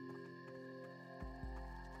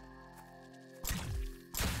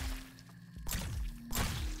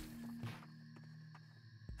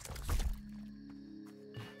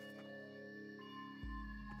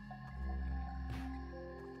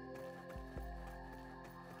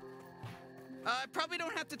 I probably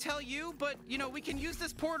don't have to tell you, but, you know, we can use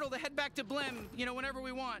this portal to head back to Blim, you know, whenever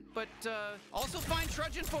we want. But, also fine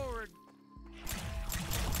trudging forward.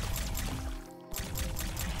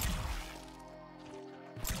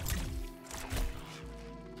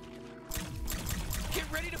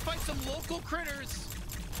 Get ready to fight some local critters.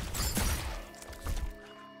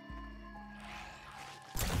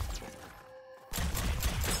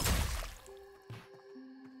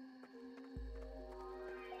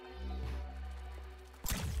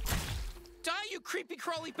 Die, you creepy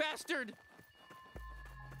crawly bastard!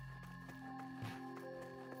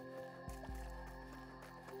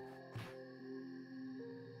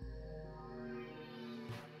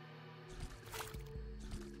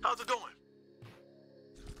 How's it going?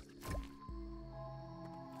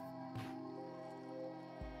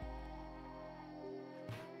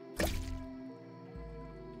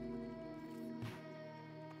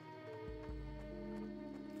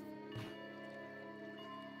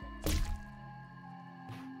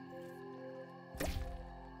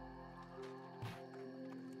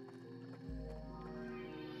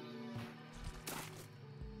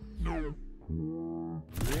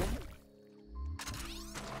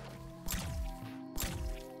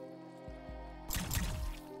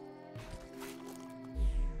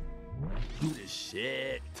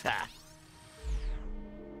 Shit.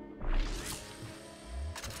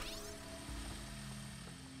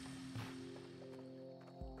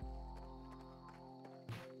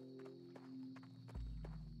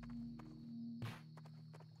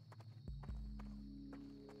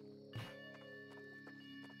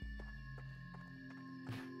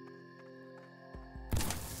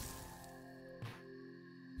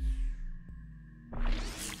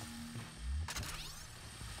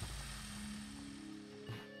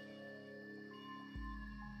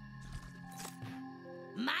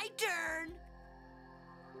 My turn!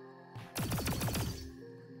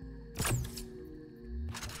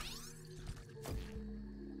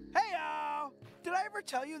 Hey-o! Did I ever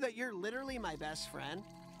tell you that you're literally my best friend?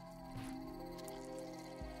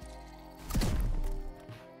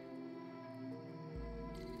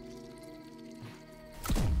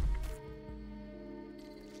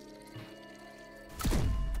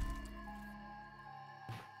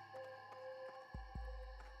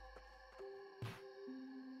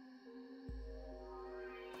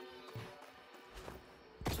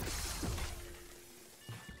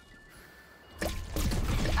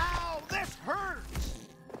 Ow, this hurts!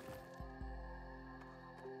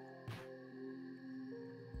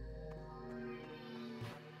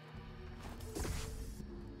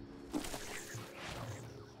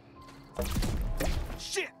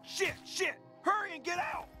 Shit, shit, shit! Hurry and get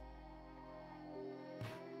out!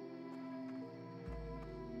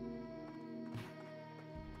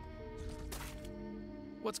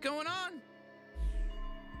 What's going on?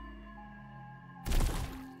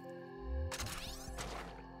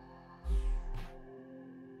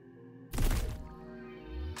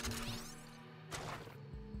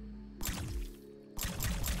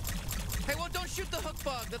 Hey, well, don't shoot the hook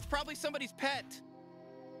bug. That's probably somebody's pet.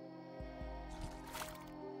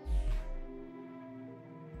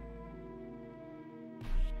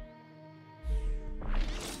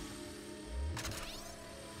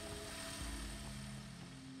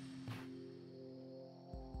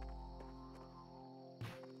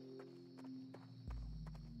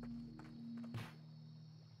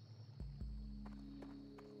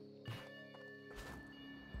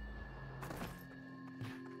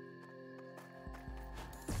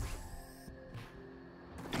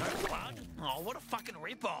 Oh, what a fucking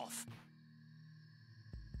ripoff.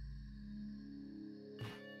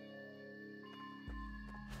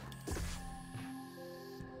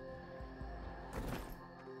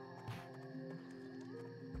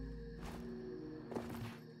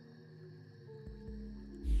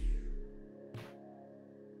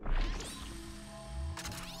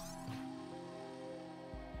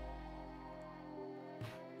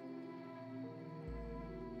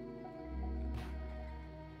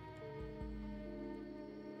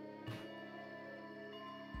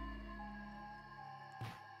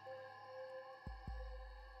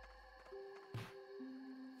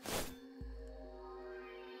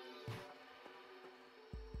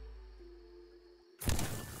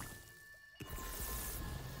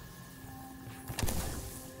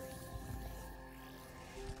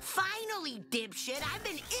 Finally, dipshit! I've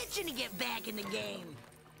been itching to get back in the game.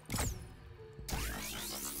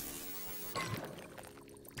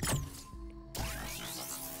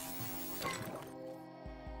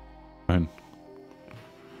 Nein.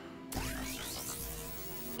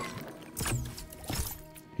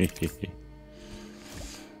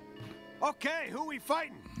 Okay, who we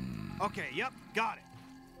fighting? Okay, yep, got it.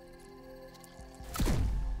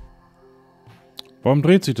 Warum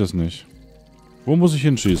dreht sich das nicht? Wo muss ich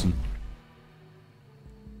hinschießen?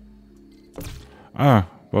 Ah,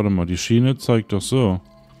 warte mal, die Schiene zeigt doch so.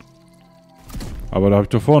 Aber da habe ich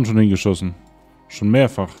doch vorhin schon hingeschossen. Schon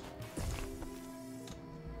mehrfach.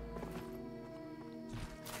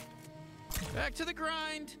 Back to the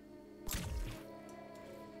grind.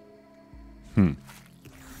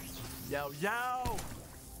 Yo, yo!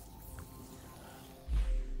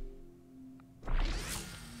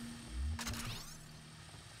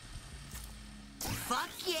 Fuck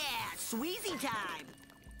yeah! Sweezy time!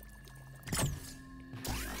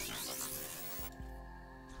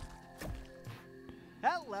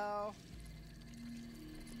 Hello!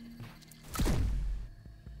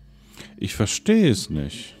 Ich verstehe es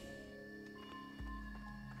nicht.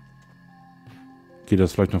 Geht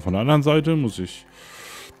das vielleicht noch von der anderen Seite? Muss ich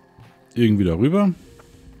irgendwie darüber?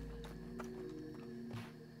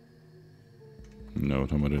 Na,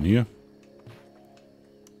 was haben wir denn hier?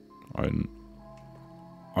 Einen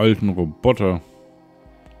alten Roboter.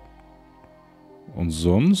 Und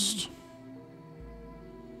sonst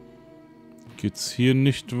geht's hier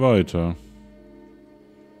nicht weiter.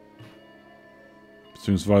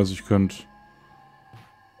 Beziehungsweise ich könnte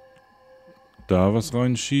da was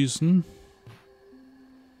reinschießen.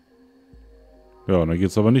 Ja, dann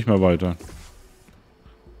geht's aber nicht mehr weiter.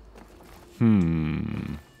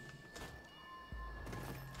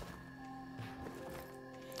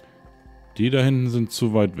 Die da hinten sind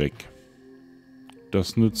zu weit weg.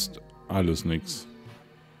 Das nützt alles nichts.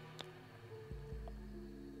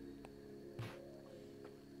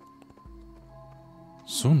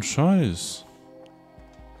 So ein Scheiß.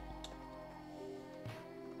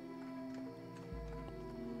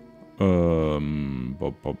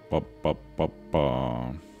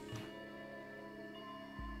 Ba.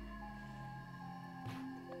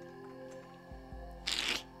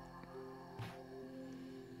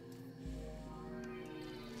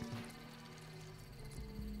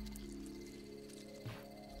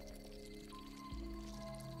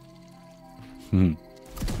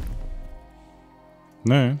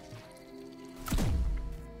 Nee.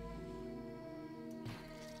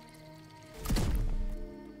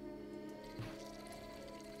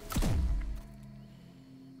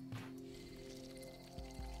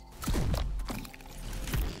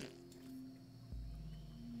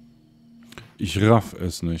 Ich raff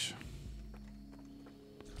es nicht.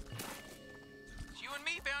 It's you and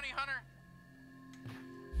me, bounty hunter.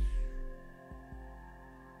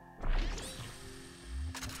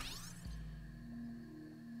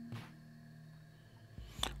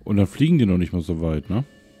 Und dann fliegen die noch nicht mal so weit, ne?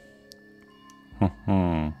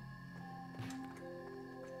 Haha.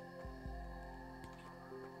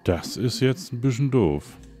 Das ist jetzt ein bisschen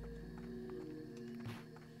doof.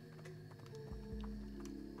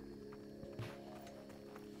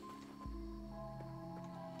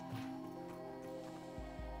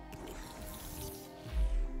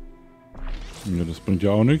 Ja, das bringt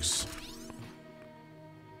ja auch nichts.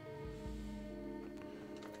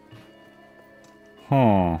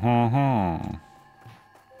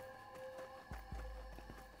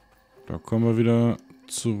 Da kommen wir wieder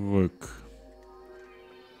zurück.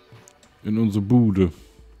 In unsere Bude.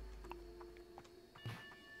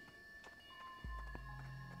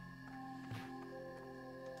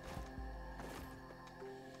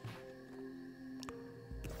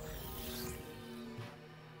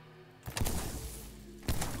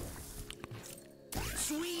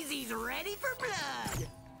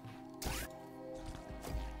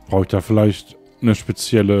 Brauche ich da vielleicht eine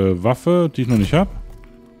spezielle Waffe, die ich noch nicht habe?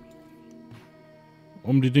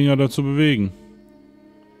 Um die Dinger da zu bewegen.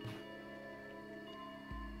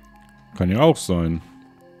 Kann ja auch sein.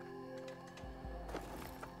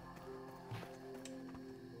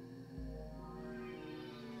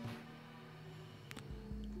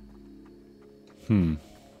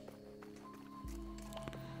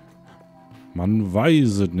 Man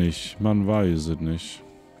weiß es nicht. Man weiß es nicht.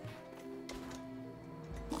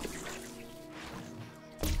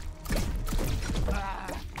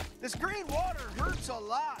 This green water hurts a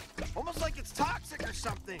lot. Almost like it's toxic or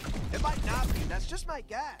something. It might not be. That's just my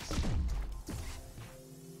guess.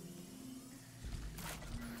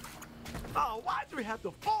 Oh, why do we have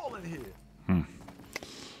to fall in here?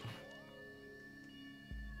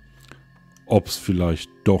 ob es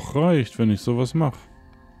vielleicht doch reicht, wenn ich sowas mache.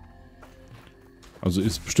 Also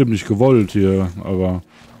ist bestimmt nicht gewollt hier, aber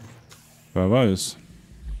wer weiß.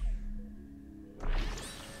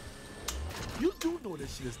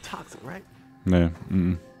 Nee,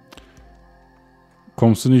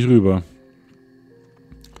 kommst du nicht rüber.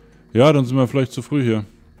 Ja, dann sind wir vielleicht zu früh hier.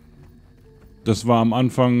 Das war am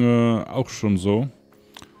Anfang auch schon so.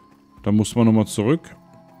 Da musste man nochmal zurück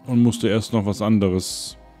und musste erst noch was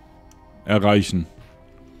anderes erreichen.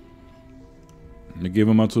 Dann gehen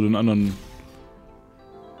wir mal zu den anderen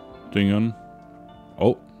Dingern.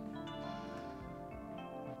 Oh.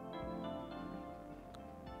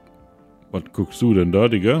 Was guckst du denn da,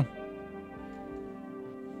 Digga?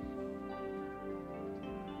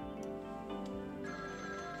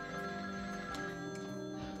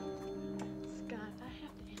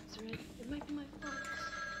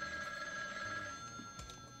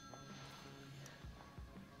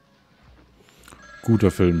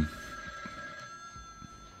 Guter Film.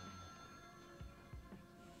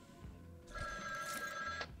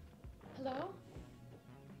 Hello?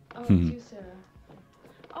 Oh, it's you, Sarah.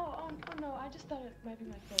 Oh no, I just thought it might be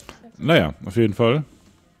my folks. Naja, auf jeden Fall.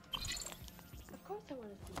 Of course I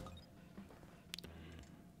want to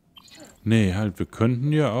see you. Nee, halt, wir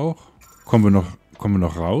könnten ja auch. Kommen wir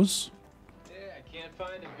noch raus?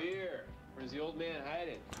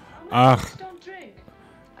 Ach.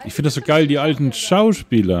 Ich finde das so geil, die alten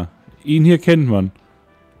Schauspieler. Ihn hier kennt man.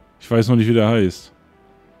 Ich weiß noch nicht, wie der heißt.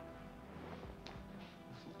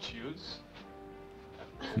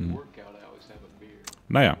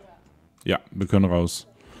 Naja. Ja, wir können raus.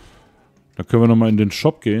 Da können wir nochmal in den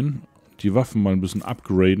Shop gehen. Die Waffen mal ein bisschen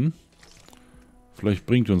upgraden. Vielleicht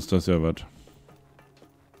bringt uns das ja was.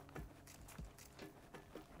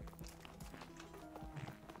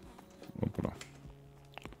 Hoppla.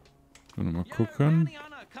 Mal gucken.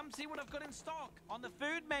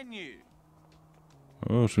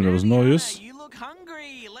 Oh, schon wieder was Neues.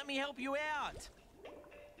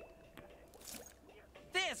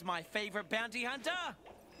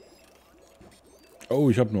 Oh,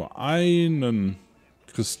 ich habe nur einen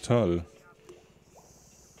Kristall.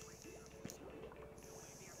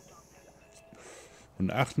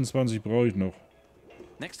 Und 28 brauche ich noch.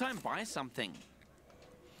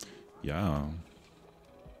 Ja.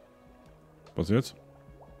 Was jetzt?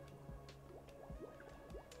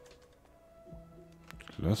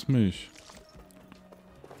 Lass mich.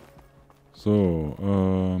 So,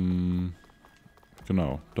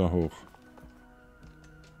 genau, da hoch.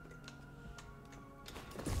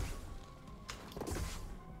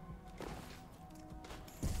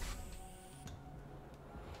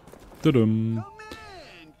 Tudum.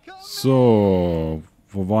 So,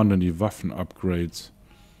 wo waren denn die Waffen-Upgrades?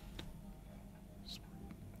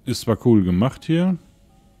 Ist zwar cool gemacht hier.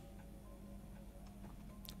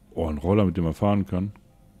 Oh, ein Roller, mit dem man fahren kann.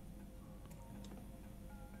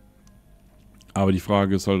 Aber die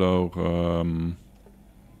Frage ist halt auch,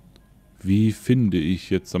 wie finde ich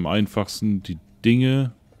jetzt am einfachsten die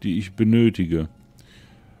Dinge, die ich benötige?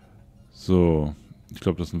 So, ich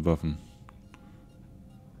glaube, das sind Waffen.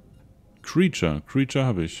 Creature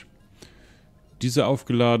habe ich. Diese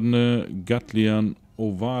aufgeladene Gatlian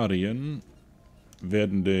Ovarien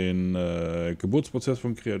werden den Geburtsprozess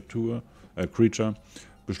von Creature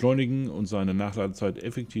beschleunigen und seine Nachladezeit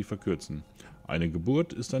effektiv verkürzen. Eine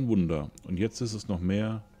Geburt ist ein Wunder und jetzt ist es noch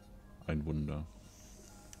mehr ein Wunder.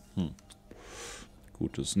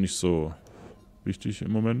 Gut, das ist nicht so wichtig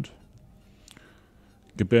im Moment.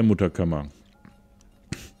 Gebärmutterkammer.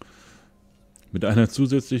 Mit einer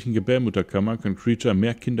zusätzlichen Gebärmutterkammer kann Creature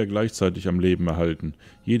mehr Kinder gleichzeitig am Leben erhalten.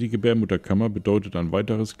 Jede Gebärmutterkammer bedeutet ein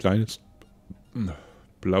weiteres kleines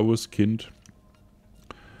blaues Kind,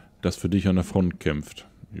 das für dich an der Front kämpft.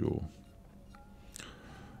 Jo.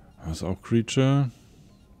 Das ist auch Creature.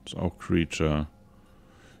 Das ist auch Creature.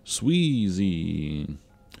 Sweezy.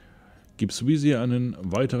 Gib Sweezy einen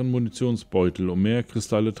weiteren Munitionsbeutel, um mehr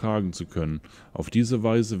Kristalle tragen zu können. Auf diese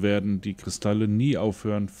Weise werden die Kristalle nie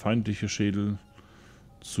aufhören, feindliche Schädel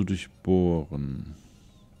zu durchbohren.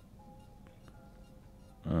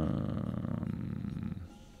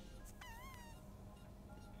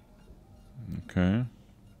 Okay.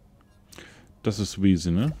 Das ist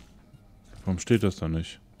Sweezy, ne? Warum steht das da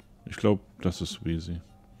nicht? Ich glaube, das ist Sweezy.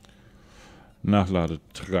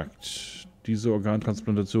 Nachladetrakt. Diese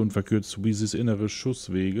Organtransplantation verkürzt Sweezys innere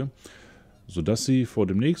Schusswege, sodass sie vor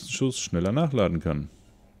dem nächsten Schuss schneller nachladen kann.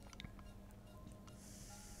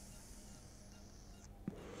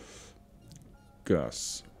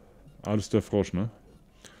 Gas. Alles der Frosch, ne?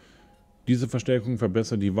 Diese Verstärkung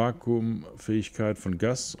verbessert die Vakuumfähigkeit von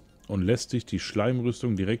Gas und lässt dich die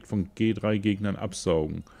Schleimrüstung direkt von G3-Gegnern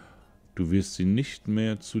absaugen. Du wirst sie nicht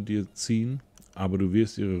mehr zu dir ziehen, aber du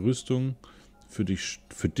wirst ihre Rüstung für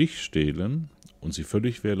dich stehlen und sie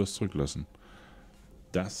völlig wehrlos zurücklassen.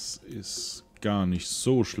 Das ist gar nicht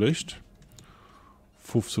so schlecht.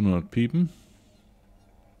 1500 Piepen.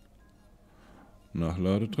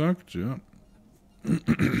 Nachladetrakt, ja.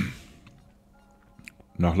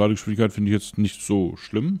 Nachladegeschwindigkeit finde ich jetzt nicht so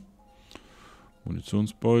schlimm.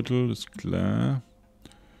 Munitionsbeutel, ist klar.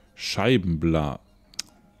 Scheibenblase.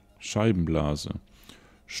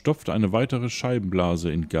 Stopft eine weitere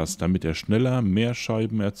Scheibenblase in Gas, damit er schneller mehr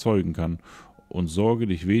Scheiben erzeugen kann. Und sorge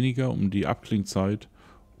dich weniger um die Abklingzeit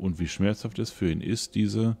und wie schmerzhaft es für ihn ist,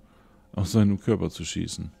 diese aus seinem Körper zu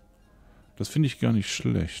schießen. Das finde ich gar nicht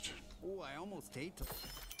schlecht.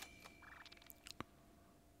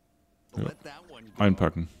 Ja.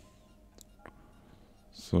 Einpacken.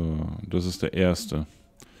 So, das ist der erste.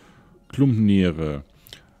 Klumpenniere.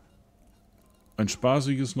 Ein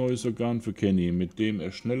spaßiges neues Organ für Kenny, mit dem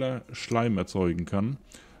er schneller Schleim erzeugen kann,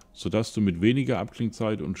 sodass du mit weniger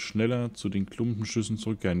Abklingzeit und schneller zu den Klumpenschüssen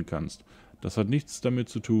zurückkehren kannst. Das hat nichts damit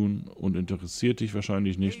zu tun und interessiert dich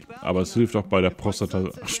wahrscheinlich nicht, aber es hilft auch bei der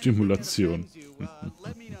Prostata-Stimulation.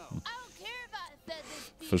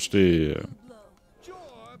 Verstehe.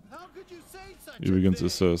 Übrigens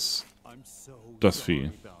ist das Vieh.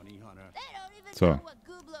 So.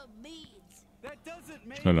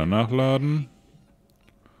 Schneller nachladen.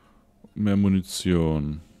 Mehr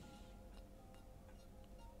Munition.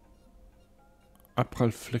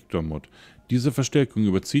 Abprallflektormod. Diese Verstärkung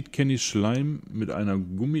überzieht Kennys Schleim mit einer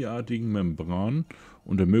gummiartigen Membran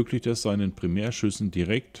und ermöglicht es seinen Primärschüssen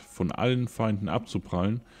direkt von allen Feinden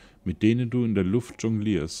abzuprallen, mit denen du in der Luft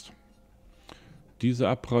jonglierst. Diese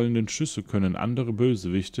abprallenden Schüsse können andere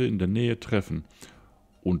Bösewichte in der Nähe treffen.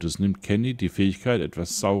 Und es nimmt Kenny die Fähigkeit,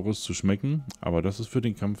 etwas Saures zu schmecken, aber das ist für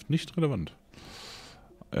den Kampf nicht relevant.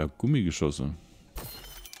 Gummigeschosse.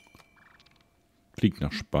 Klingt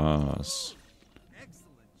nach Spaß.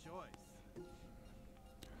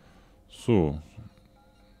 So.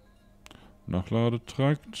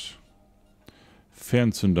 Nachladetrakt.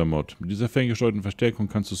 Fernzündermod. Mit dieser ferngesteuerten Verstärkung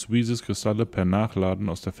kannst du Squeezes Kristalle per Nachladen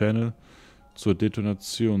aus der Ferne zur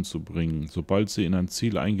Detonation zu bringen, sobald sie in ein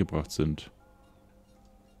Ziel eingebracht sind.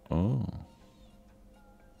 Oh.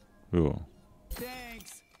 Ja.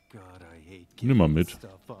 Nimm mal mit.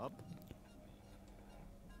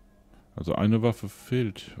 Also eine Waffe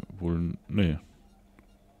fehlt wohl. Nee.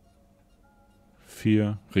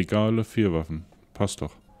 4 Regale, 4 Waffen. Passt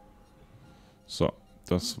doch. So,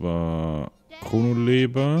 das war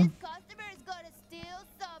Chronoleber.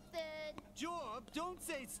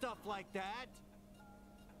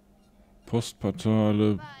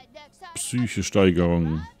 Postpartale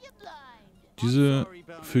Psychesteigerung. Diese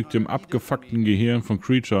fügt dem abgefuckten Gehirn von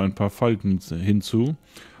Creature ein paar Falten hinzu,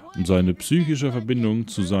 um seine psychische Verbindung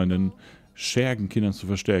zu seinen Schergenkindern zu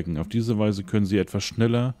verstärken. Auf diese Weise können sie etwas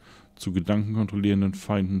schneller zu gedankenkontrollierenden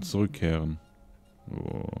Feinden zurückkehren.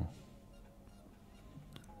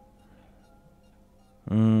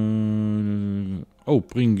 Oh,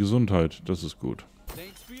 bringen Gesundheit. Das ist gut.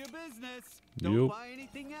 Jo.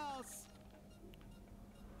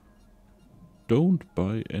 Don't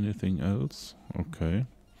buy anything else. Okay.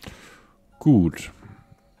 Gut.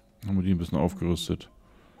 Haben wir die ein bisschen aufgerüstet.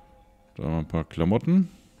 Da haben wir ein paar Klamotten.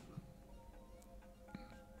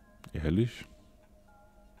 Ehrlich?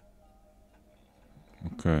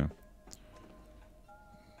 Okay.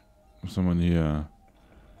 Was haben wir hier?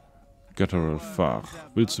 Guttural-Fach.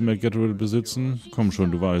 Willst du mehr Guttural besitzen? Komm schon,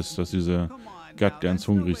 du weißt, dass diese Gut-Gans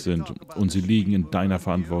hungrig sind. Und sie liegen in deiner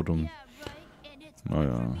Verantwortung.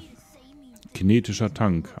 Naja. Kinetischer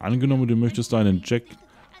Tank. Angenommen, du möchtest deinen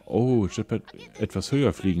Jetpad etwas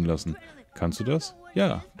höher fliegen lassen. Kannst du das?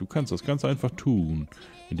 Ja, du kannst das ganz einfach tun,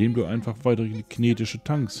 indem du einfach weitere kinetische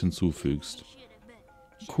Tanks hinzufügst.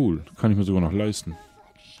 Cool, kann ich mir sogar noch leisten.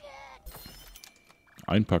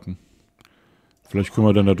 Einpacken. Vielleicht können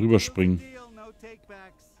wir dann da drüber springen.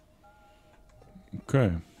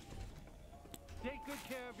 Okay.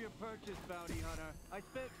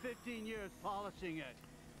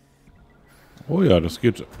 Oh ja, das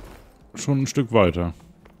geht schon ein Stück weiter.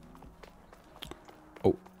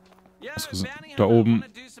 Oh. Da oben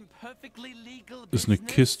ist eine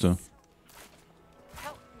Kiste.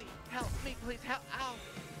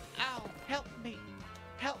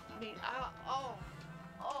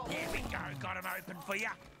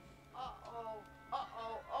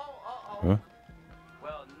 Hä?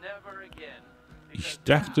 Ich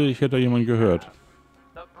dachte, ich hätte da jemanden gehört.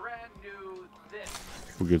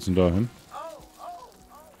 Wo geht's denn da hin?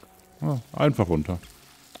 Oh, einfach runter.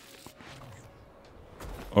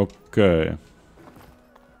 Okay.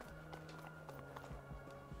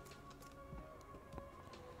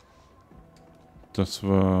 Das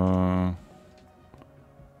war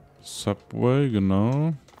Subway,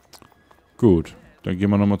 genau. Gut, dann gehen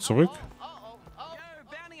wir nochmal zurück.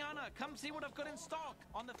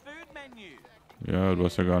 Ja, du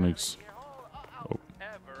hast ja gar nichts. Oh.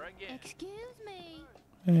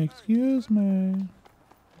 Excuse me.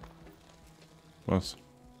 Was?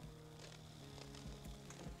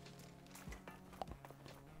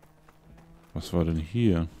 Was war denn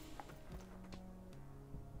hier?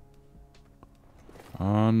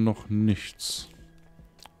 Ah, noch nichts.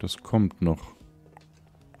 Das kommt noch.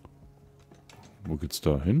 Wo geht's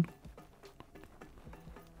da hin?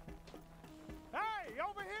 Hey,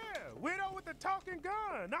 over here! Widow with the talking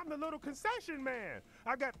gun. I'm the little concession man.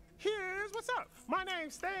 I got, here's what's up. My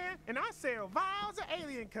name's Stan, and I sell vials of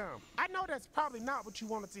alien cum. I know that's probably not what you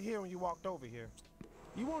wanted to hear when you walked over here.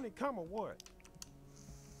 You wanted cum or what?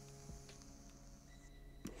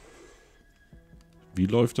 Wie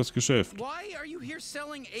läuft das Geschäft? Why are you here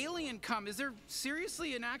selling alien cum? Is there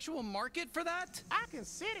seriously an actual market for that? I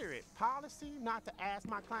consider it policy not to ask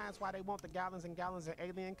my clients why they want the gallons and gallons of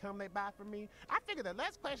alien cum they buy from me. I figure the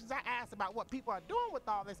less questions I ask about what people are doing with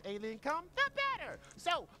all this alien cum, the better.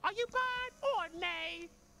 So, are you buying or nay?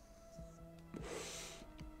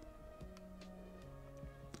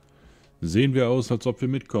 Sehen wir aus, als ob wir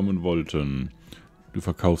mitkommen wollten. Du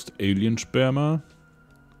verkaufst Aliensperma?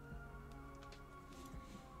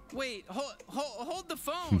 Wait, hold the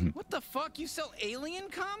phone. What the fuck? You sell alien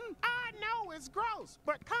cum? I know it's gross,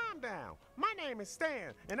 but calm down. My name is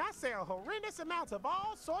Stan, and I sell horrendous amounts of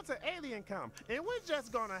all sorts of alien cum, and we're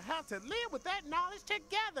just gonna have to live with that knowledge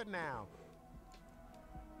together now.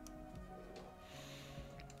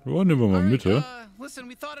 Oh, nehmen wir mal mit, hä? Listen,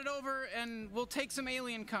 we thought it over, and we'll take some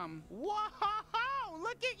alien cum. Whoa,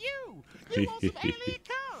 look at you! You want some alien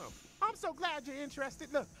cum? I'm so glad you're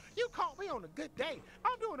interested. Look, you caught me on a good day.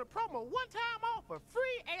 I'm doing a promo one time off for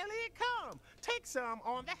free alien cum. Take some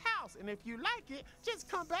on the house, and if you like it, just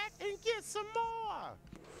come back and get some more.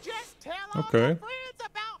 Just tell all your friends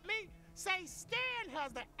about me. Say Stan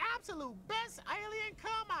has the absolute best alien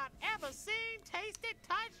cum I've ever seen, tasted,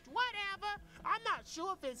 touched, whatever. I'm not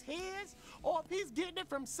sure if it's his or if he's getting it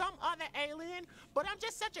from some other alien, but I'm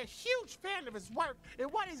just such a huge fan of his work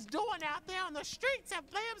and what he's doing out there on the streets of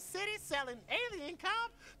Blim City selling alien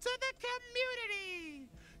cum to the community.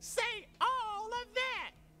 Say all of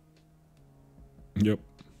that. Yep.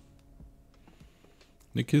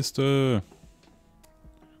 Eine Kiste.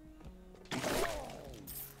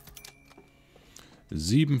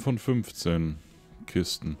 7 von 15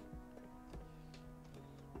 Kisten.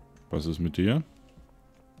 Was ist mit dir?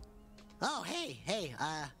 Oh, hey,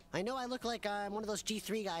 I know I look like I'm one of those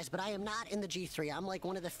G3 guys, but I am not in the G3. I'm like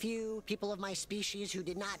one of the few people of my species who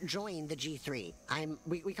did not join the G3.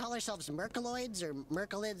 We call ourselves Merkaloids or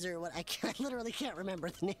Merkalids or what, I literally can't remember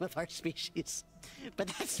the name of our species. But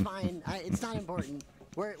that's fine, it's not important.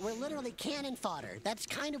 We're literally cannon fodder. That's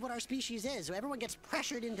kind of what our species is. So everyone gets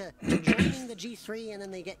pressured into joining the G3 and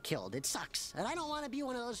then they get killed. It sucks. And I don't want to be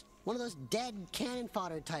one of those dead cannon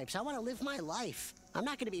fodder types. I want to live my life. I'm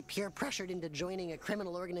not going to be peer pressured into joining a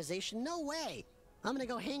criminal organization. No way. I'm going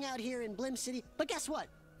to go hang out here in Blim City. But guess what?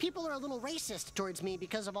 People are a little racist towards me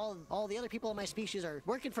because of all the other people in my species are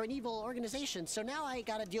working for an evil organization. So now I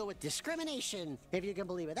got to deal with discrimination, if you can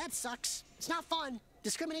believe it. That sucks. It's not fun.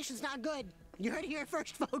 Discrimination's not good. You heard it here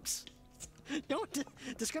first, folks.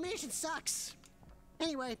 Discrimination sucks.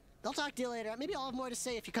 Anyway, I'll talk to you later. Maybe I'll have more to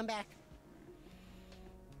say if you come back.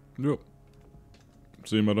 Jo.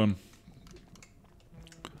 Sehen wir dann.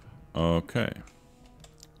 Okay.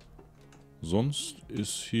 Sonst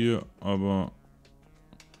ist hier aber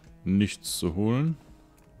nichts zu holen.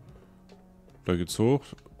 Da geht's hoch.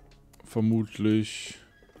 Vermutlich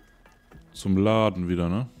zum Laden wieder,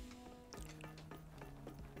 ne?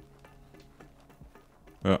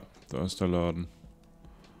 Ja, da ist der Laden.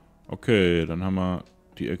 Okay, dann haben wir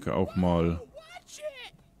die Ecke auch mal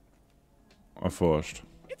erforscht.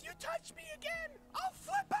 Watch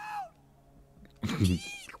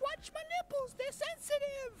my nipples, they're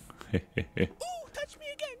sensitive. Ooh, touch me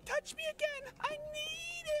again, I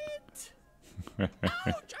need it.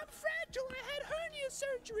 Ouch, I'm fragile, I had hernia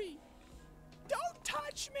surgery. Don't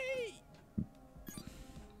touch me.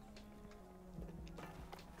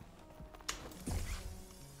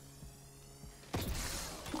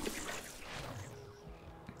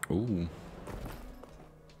 Oh.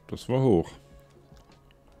 Das war hoch.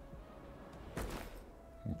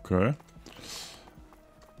 Okay.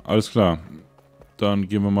 Alles klar. Dann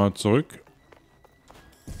gehen wir mal zurück.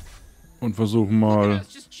 Und versuchen mal...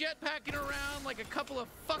 Just jetpacking around like a couple of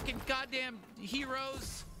fucking goddamn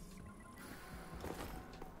heroes.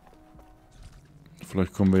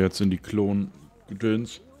 Vielleicht kommen wir jetzt in die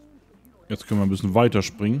Klon-Gedöns. Jetzt können wir ein bisschen weiter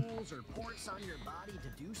springen.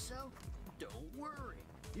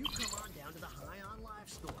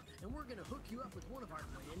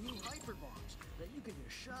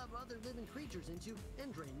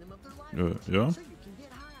 Ja?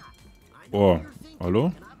 Oh,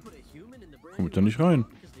 hallo? Komm ich da nicht rein?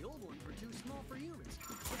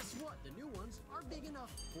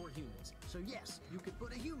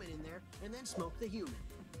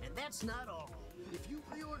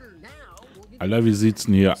 Alter, wie sieht's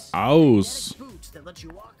denn hier aus?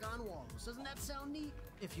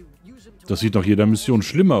 Das sieht doch jeder Mission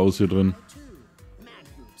schlimmer aus hier drin.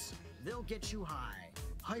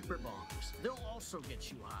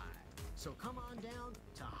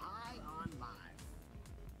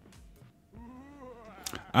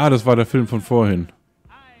 Ah, das war der Film von vorhin.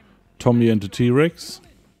 Tommy and the T-Rex.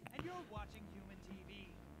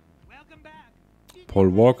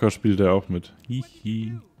 Paul Walker spielt er auch mit.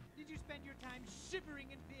 Hihi.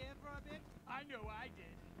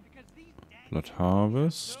 Blood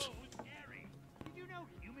Harvest.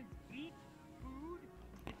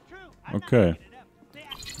 Okay.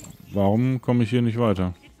 Warum komme ich hier nicht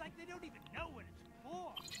weiter?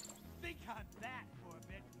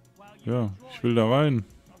 Ja, ich will da rein.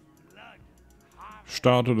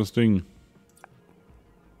 Starte das Ding.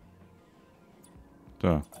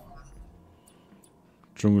 Da.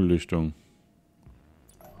 Dschungellichtung.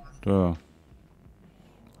 Da.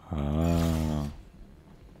 Ah.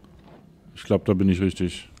 Ich glaube, da bin ich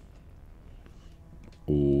richtig.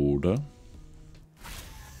 Oder?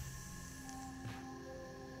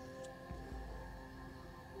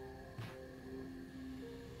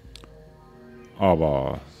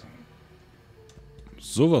 Aber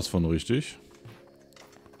sowas von richtig.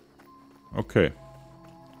 Okay.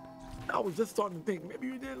 I was just starting to think maybe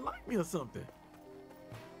you didn't like me or something.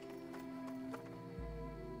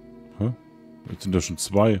 Hä? Jetzt sind da schon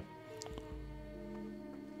 2.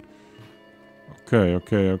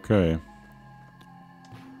 Okay.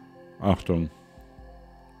 Achtung.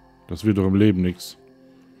 Das wird doch im Leben nichts.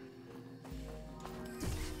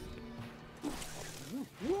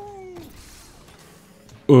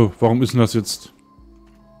 Oh, warum ist denn das jetzt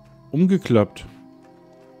umgeklappt?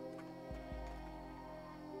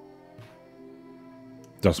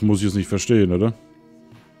 Das muss ich jetzt nicht verstehen, oder?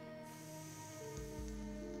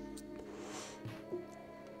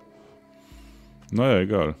 Naja,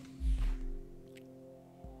 egal.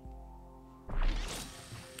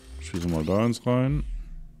 Schießen mal da eins rein.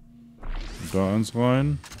 Und da eins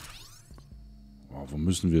rein. Oh, wo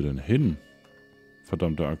müssen wir denn hin?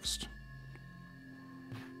 Verdammte Axt.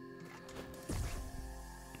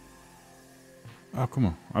 Ah, guck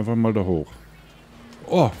mal. Einfach mal da hoch.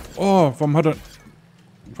 Oh, warum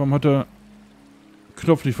hat der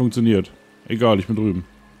Knopf nicht funktioniert? Egal, ich bin drüben.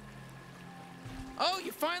 Oh,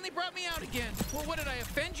 you finally brought me out again. Well, what did I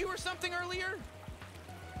offend you or something earlier?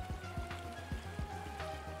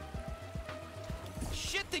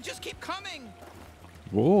 Shit, they just keep coming.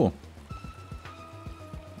 Wo?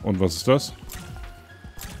 Und was ist das?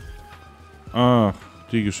 Ach,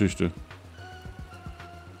 die Geschichte.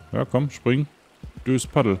 Ja, komm, spring. Durchs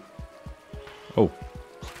Paddel. Oh.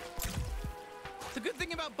 The good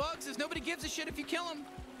thing about bugs is nobody gives a shit if you kill them.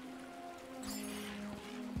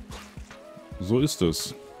 So ist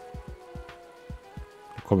es.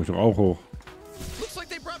 Da komme ich doch auch hoch. Looks like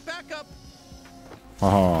they brought backup.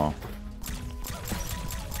 Haha.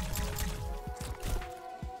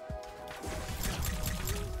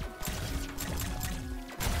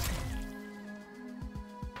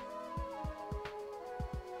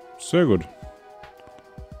 Sehr gut.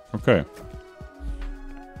 Okay.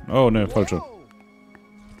 Oh, ne, falscher.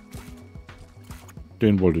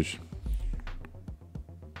 Den wollte ich.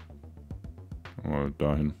 Mal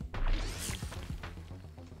dahin.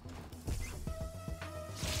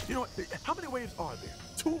 You know what? How many waves are there?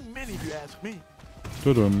 Too many if you ask me.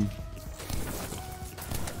 Tudum.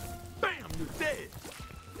 Bam, you're dead.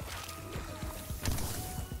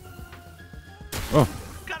 Oh.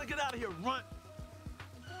 Gotta get out of here, run.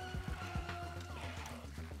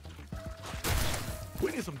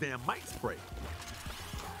 We need some damn mic spray.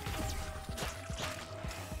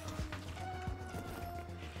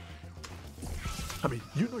 I mean,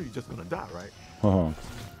 you know you're just gonna die, right? Haha.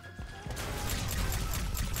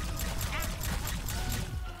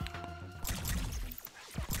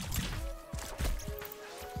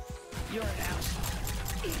 You're an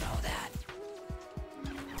asshole. You know that.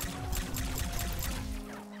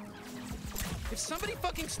 Is somebody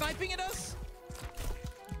fucking sniping at us?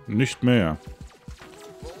 Nicht mehr.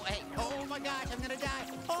 Oh, hey, oh my gosh, I'm gonna die.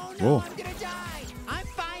 Oh Oh. no, I'm gonna die. I'm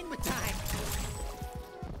fine with time.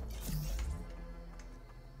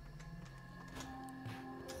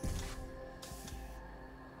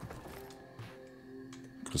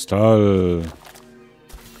 Kristall.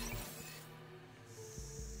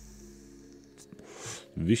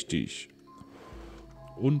 Wichtig.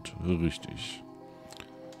 Und richtig.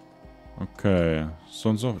 Okay.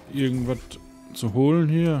 Sonst noch irgendwas zu holen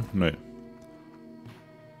hier? Nee.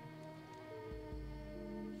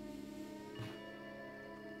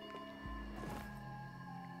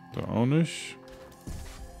 Da auch nicht.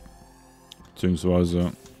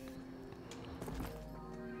 Beziehungsweise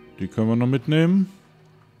die können wir noch mitnehmen.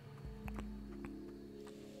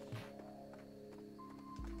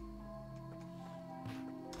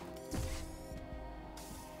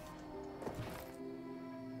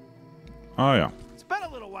 Ah ja. It's been a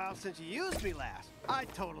little while since you used me last. I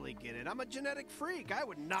totally get it. I'm a genetic freak. I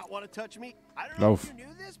would not want to touch me. I don't know if you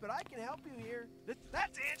knew this, but I can help you here.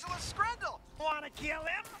 That's Angela Skrendel. Want to kill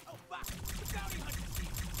him? Oh, fuck. The bounty hunter's here.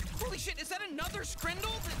 Holy shit, is that another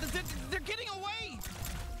Skrendel? They're getting away!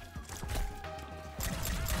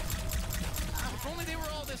 If only they were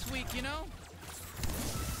all this week, you know?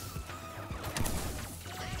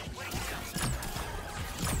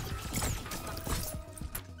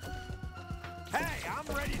 Hey,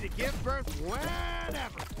 I'm ready to give birth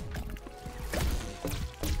whenever.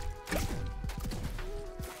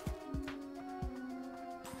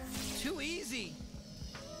 Too easy.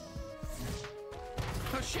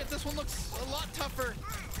 Oh shit, this one looks a lot tougher.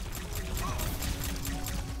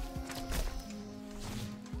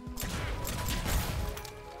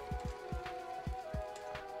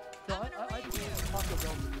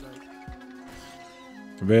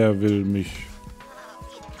 Wer will mich?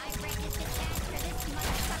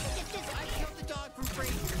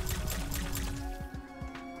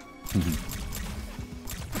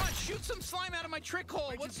 Come on, shoot some slime out of my trick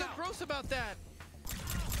hole. What's so gross about that?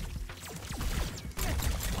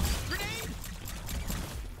 Grenade!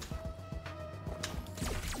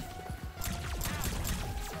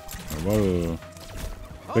 Jawohl.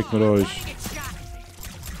 Weg mit euch.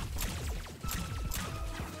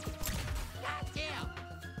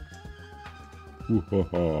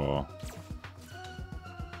 Uhoho.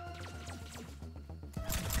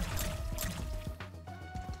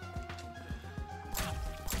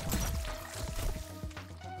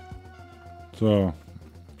 So.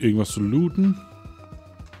 Irgendwas zu looten?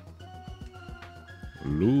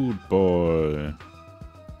 Loot Boy.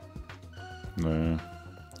 Nee.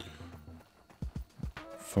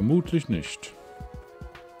 Vermutlich nicht.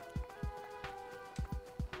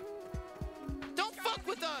 Don't fuck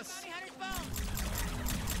with us!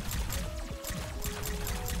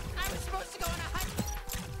 I was supposed to go on a hunt.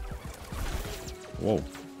 Wow.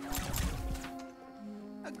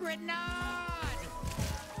 A grenade.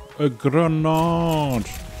 A Granat.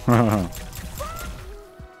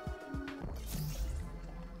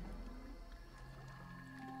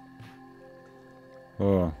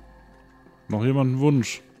 So. Noch jemand einen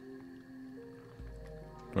Wunsch?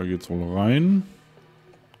 Da geht's wohl rein.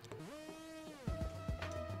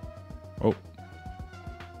 Oh.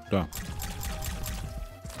 Da.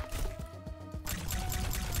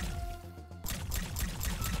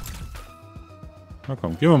 Na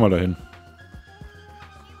komm, gehen wir mal dahin.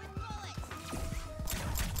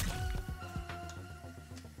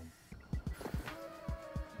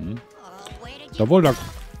 Da wollte er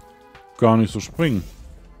gar nicht so springen.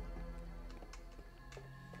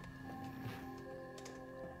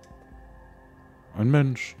 Ein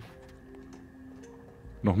Mensch.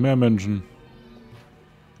 Noch mehr Menschen.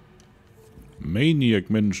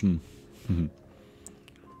 Maniac-Menschen.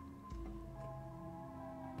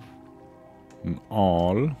 Ein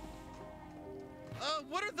All.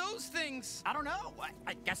 What are those things? I don't know.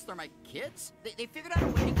 I guess they're my kids. They figured out a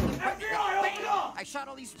way to keep pregnant. I shot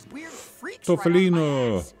all these weird freaks right out of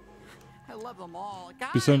my ass. I love them all. God,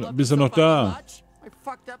 I love Bist them du so noch da? much. My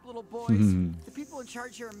fucked up little boys. The people in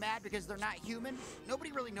charge here are mad because they're not human.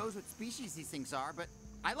 Nobody really knows what species these things are, but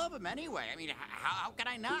I love them anyway. I mean, how could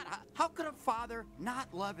I not? How could a father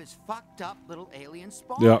not love his fucked up little alien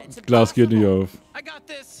spawn? Ja, It's Glas geht nicht auf. I got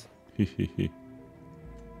this. Hihihi.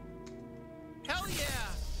 Hell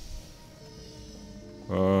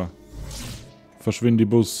yeah. Verschwind die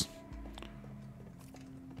Bus.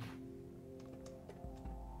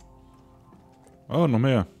 Oh, noch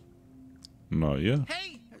mehr. Na ja.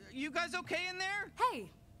 Hey, you guys okay in there?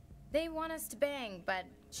 Hey, they want us to bang, but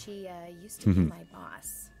she used to be my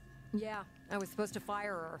boss. Yeah, I was supposed to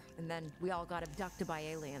fire her, and then we all got abducted by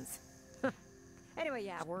aliens. Anyway,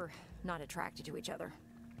 yeah, we're not attracted to each other.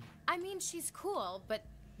 I mean, she's cool, but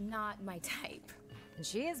not my type. And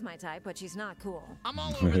she is my type, but she's not cool. I'm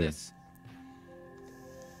all over this.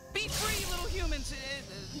 Be free, little humans.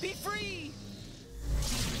 Be free.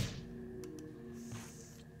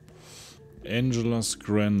 Angela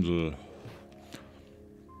Skrendel.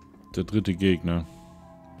 Der dritte Gegner.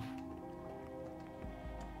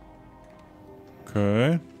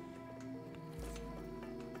 Okay.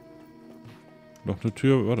 Noch eine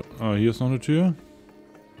Tür. Warte. Ah, hier ist noch eine Tür.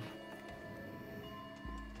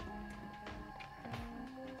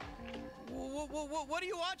 What are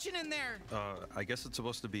you watching in there? I guess it's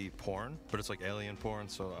supposed to be porn, but it's like alien porn,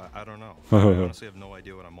 so I don't know. I honestly have no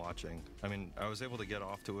idea what I'm watching. I mean, I was able to get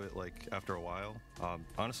off to it like after a while.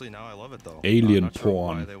 Honestly, now I love it though. Alien not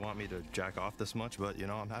porn. Sure why they want me to jack off this much, but you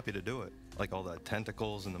know, I'm happy to do it. Like all the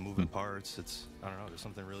tentacles and the moving parts. It's, I don't know, there's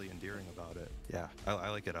something really endearing about it. Yeah, I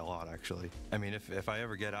like it a lot actually. I mean, if I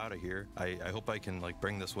ever get out of here, I hope I can like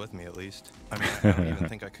bring this with me at least. I mean, I don't even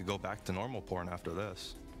think I could go back to normal porn after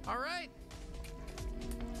this. All right.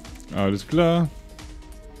 Alles klar.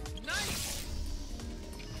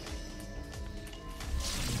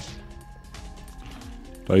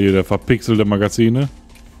 Da hier der verpixelte Magazine.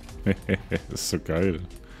 Das ist so geil.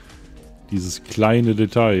 Dieses kleine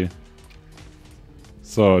Detail.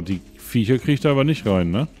 So, die Viecher kriegt er aber nicht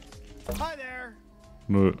rein, ne?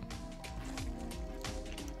 Nö.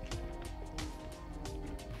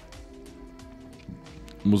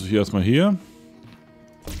 Muss ich erstmal hier.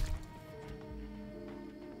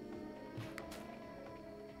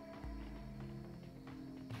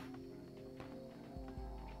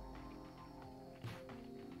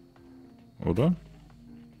 Oder?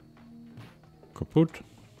 Kaputt.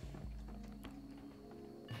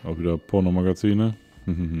 Auch wieder Pornomagazine.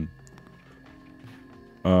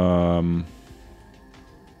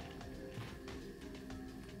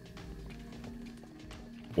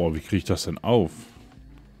 Boah, wie kriege ich das denn auf?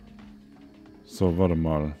 So, warte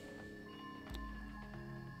mal.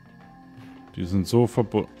 Die sind so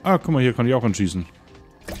verbunden. Ah, guck mal, hier kann ich auch entschießen.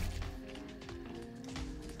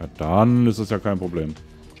 Ja, dann ist das ja kein Problem.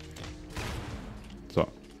 So.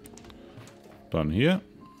 Dann hier.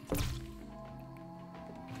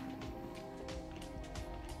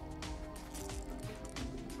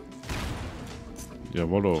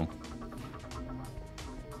 Jawollo.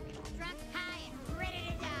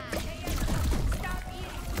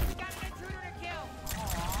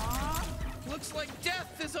 Looks like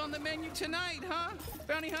death is on the menu tonight, huh?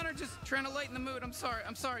 Bounty hunter just trying to lighten the mood. I'm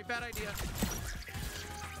sorry, bad idea.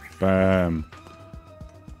 Bam.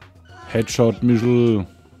 Headshot, Michel.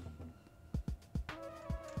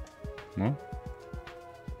 Na?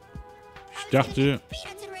 Ich dachte...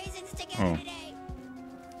 Oh.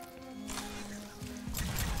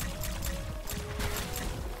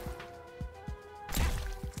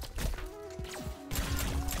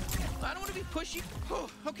 Oh,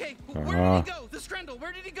 okay. Where did he go? The Skrendel,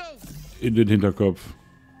 where did he go? In den Hinterkopf.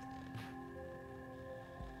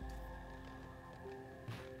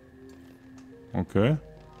 Okay.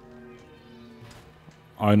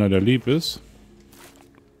 Einer, der lieb ist.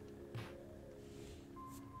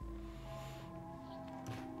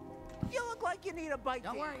 You look like you need a bite.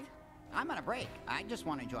 Don't worry. I'm on a break. I just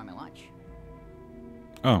want to enjoy my lunch.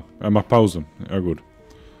 Ah, er macht Pause. Ja gut.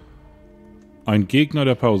 Ein Gegner,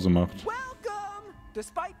 der Pause macht. Welcome!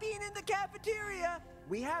 Despite being in the cafeteria,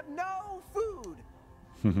 we have no food.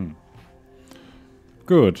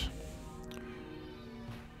 Gut.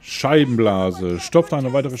 Scheibenblase. Stopft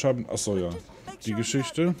eine weitere Scheiben... Achso, ja. Die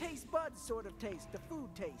Geschichte.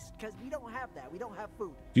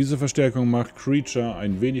 Diese Verstärkung macht Creature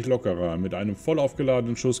ein wenig lockerer. Mit einem voll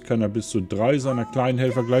aufgeladenen Schuss kann er bis zu 3 seiner kleinen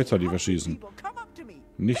Helfer gleichzeitig verschießen.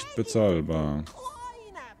 Nicht bezahlbar.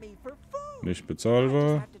 Nicht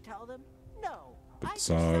bezahlbar.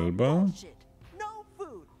 Bezahlbar.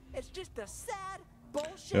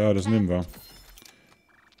 Ja, das nehmen wir.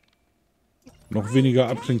 Noch weniger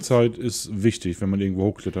Abklingzeit ist wichtig, wenn man irgendwo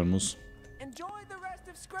hochklettern muss.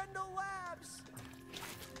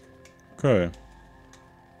 Okay.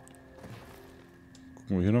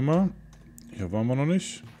 Gucken wir hier nochmal. Hier waren wir noch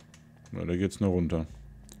nicht. Na, da geht's nur runter.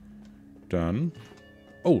 Dann...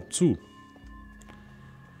 Oh, zu.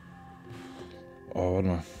 Oh, warte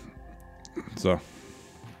mal. So.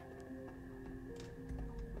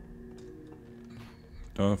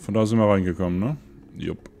 Von da sind wir reingekommen, ne?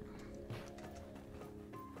 Jupp.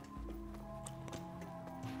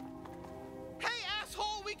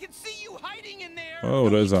 Oh,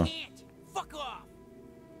 da ist er.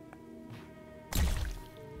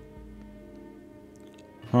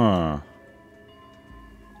 Ha.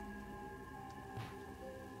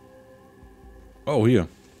 Oh, hier.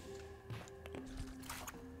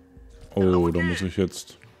 Oh, da muss ich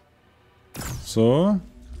jetzt... So.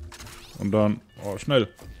 Und dann... Oh, schnell.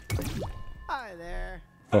 Hi there.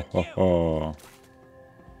 Ho, ho, ho.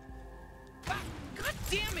 God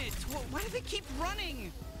damn it! Why do they keep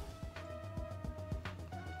running?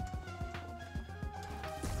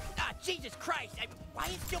 Ah, Jesus Christ! Why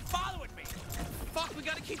are you still following me? Fuck, we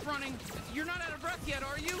gotta keep running. You're not out of breath yet,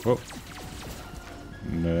 are you? Oh.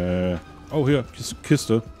 Nee. Oh, hier.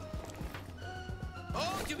 Kiste.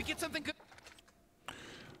 Oh, did we get something good?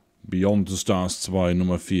 Beyond the Stars 2,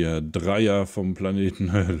 Nummer 4. Dreier vom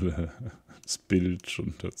Planeten Hölle. Das Bild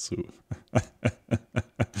schon dazu.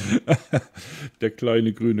 Der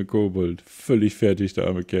kleine grüne Kobold. Völlig fertig, der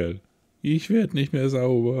arme Kerl. Ich werde nicht mehr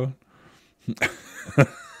sauber.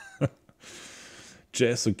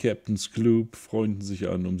 Jazz und Captain Skloop freunden sich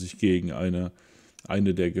an, um sich gegen eine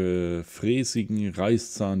der gefräßigen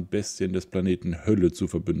Reißzahnbestien des Planeten Hölle zu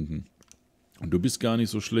verbünden. Und du bist gar nicht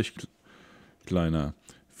so schlecht, Kleiner.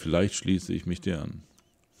 Vielleicht schließe ich mich dir an.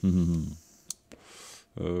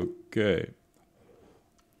 Okay.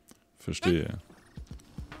 Verstehe.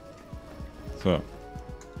 So.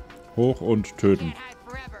 Hoch und töten.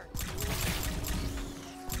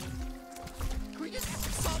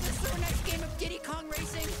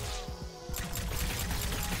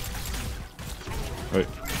 Hey.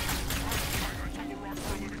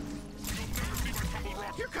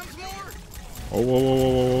 Oh, oh, oh,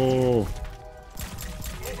 oh, oh.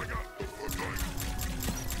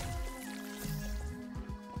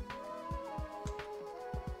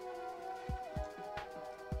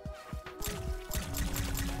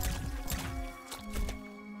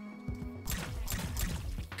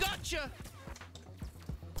 Gotcha.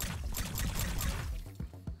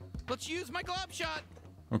 Let's use my glob shot.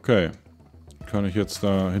 Okay. Kann ich jetzt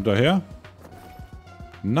da hinterher?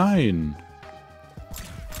 Nein!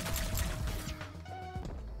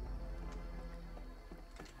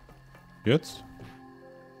 Jetzt?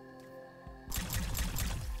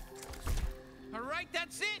 Alright,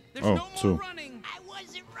 that's it. There's Oh, no more so. running. I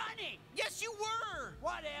wasn't running. Yes, you were.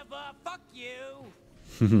 Whatever. Fuck you.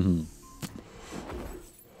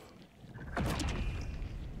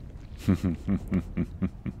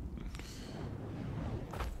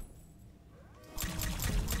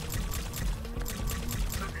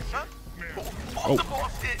 Oh.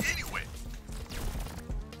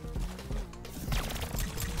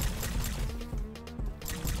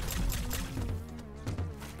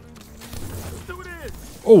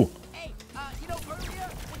 Oh. Hey, you know, earlier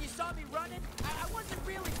when you saw me running, I wasn't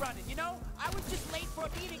really running, you know? I was just late for a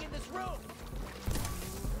meeting in this room.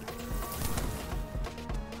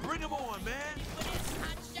 Bring him on, man.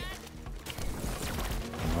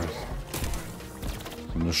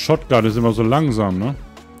 So eine Shotgun ist immer so langsam, ne?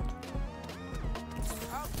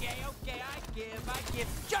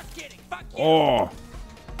 Oh!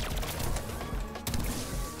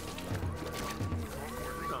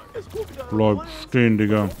 Bleib stehen,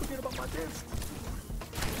 Digga.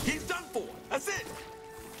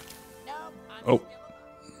 Oh.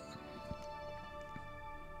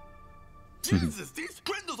 Jesus, these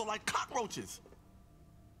Skrendels are like cockroaches.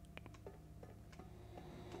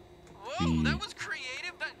 Whoa, that was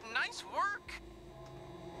creative. Nice work.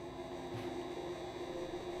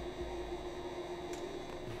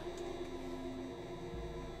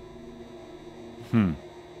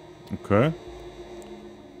 Okay.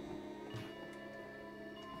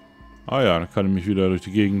 Ah ja, dann kann ich mich wieder durch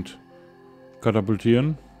die Gegend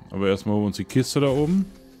katapultieren. Aber erstmal holen wir uns die Kiste da oben.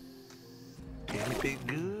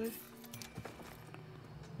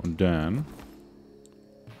 Und dann...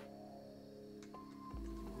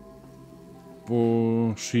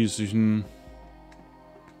 Wo schieße ich denn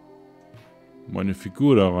meine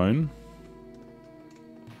Figur da rein?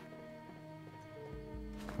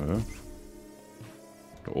 Okay.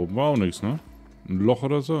 Da oben war auch nichts, ne? Ein Loch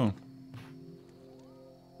oder so?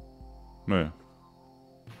 Nee.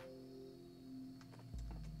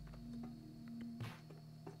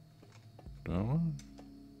 Da rein?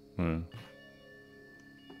 Nee.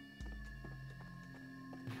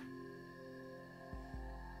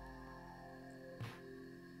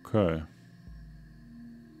 Okay.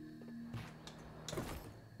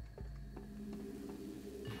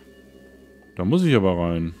 Da muss ich aber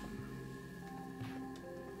rein.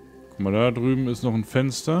 Guck mal, da drüben ist noch ein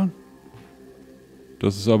Fenster.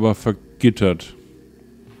 Das ist aber vergittert.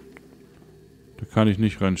 Da kann ich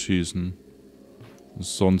nicht reinschießen.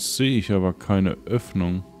 Sonst sehe ich aber keine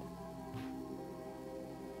Öffnung.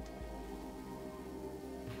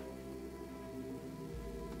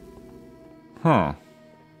 Ha.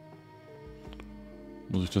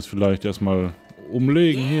 Muss ich das vielleicht erstmal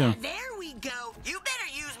umlegen hier? There we go. You better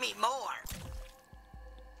use me more.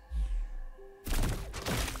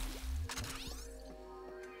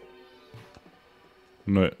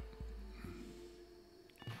 Nee.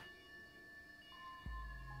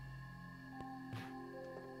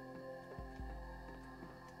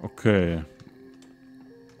 Okay.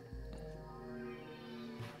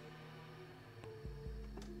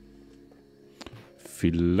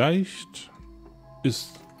 Vielleicht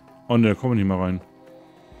ist... Oh ne, da kommen wir nicht mehr rein.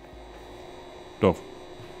 Doch.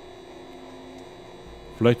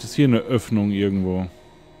 Vielleicht ist hier eine Öffnung irgendwo.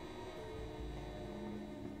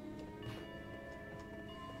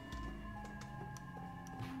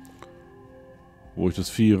 Wo ich das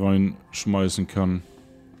Vieh reinschmeißen kann.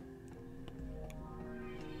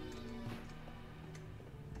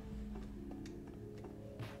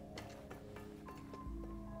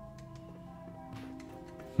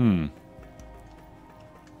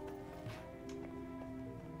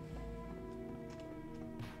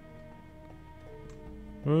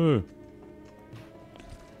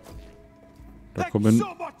 Da Thank you kommen...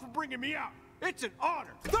 so much for bringing me out. It's an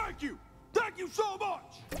honor. Thank you. Thank you so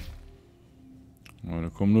much. Oh, da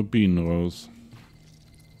kommen nur Bienen raus.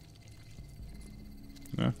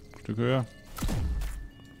 Ja, ein Stück höher.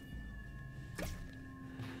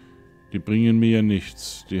 Die bringen mir ja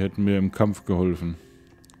nichts. Die hätten mir im Kampf geholfen.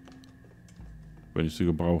 Wenn ich sie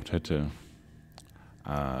gebraucht hätte.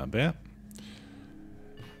 Aber...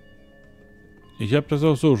 Ich habe das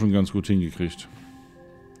auch so schon ganz gut hingekriegt.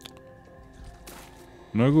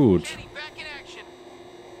 Na gut.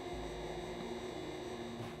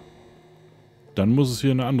 Dann muss es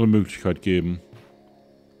hier eine andere Möglichkeit geben.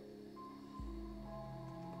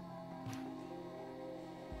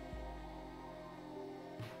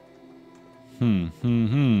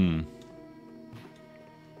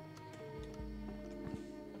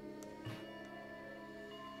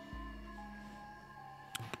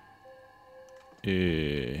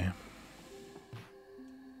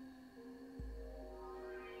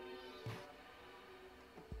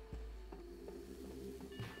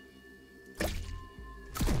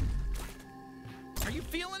 Are you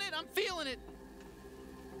feeling it? I'm feeling it.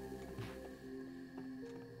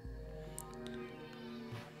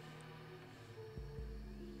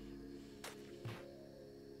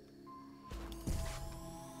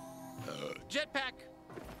 Jetpack.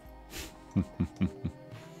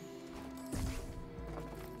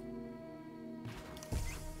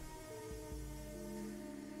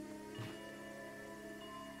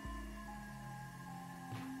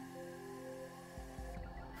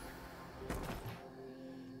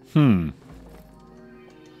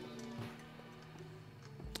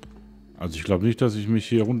 Also ich glaube nicht, dass ich mich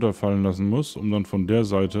hier runterfallen lassen muss, um dann von der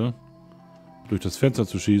Seite durch das Fenster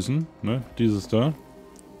zu schießen. Ne? Dieses da.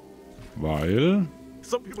 Weil...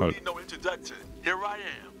 Halt.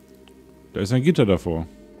 Da ist ein Gitter davor.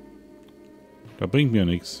 Da bringt mir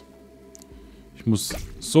nichts. Ich muss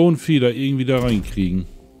so ein Vieh da irgendwie da reinkriegen.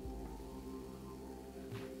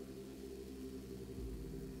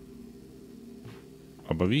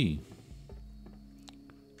 Aber wie?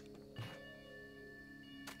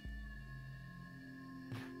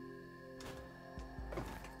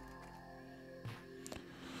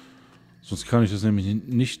 Sonst kann ich das nämlich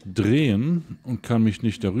nicht drehen und kann mich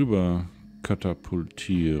nicht darüber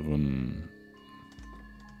katapultieren.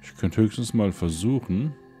 Ich könnte höchstens mal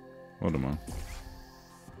versuchen. Warte mal.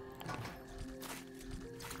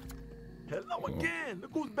 Hello again.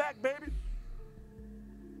 Look who's back, baby.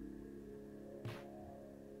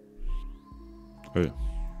 Hey.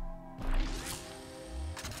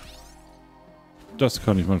 Das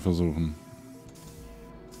kann ich mal versuchen.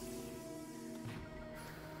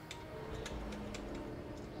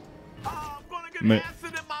 Nee.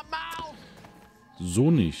 So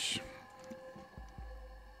nicht.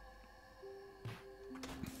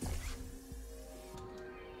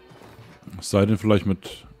 Es sei denn vielleicht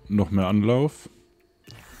mit noch mehr Anlauf.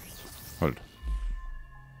 Halt.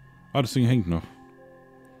 Ah, das Ding hängt noch.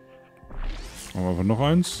 Aber einfach noch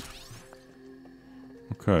eins.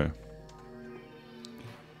 Okay.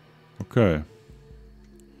 Okay.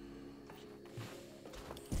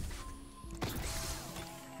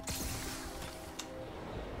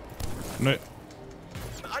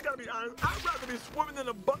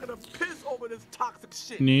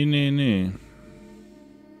 Nee. Nee.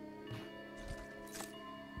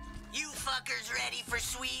 You fuckers ready for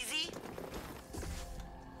Sweezy?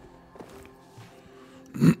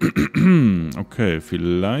 Okay,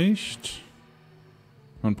 vielleicht.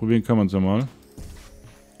 Man probieren kann man es ja mal.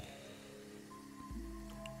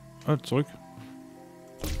 Halt, zurück.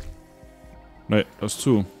 Ne, das ist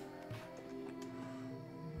zu.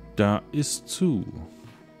 Da ist zu.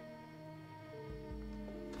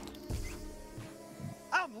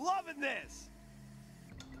 I'm loving this.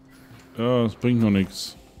 Ja, das bringt noch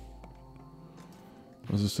nichts.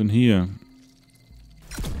 Was ist denn hier?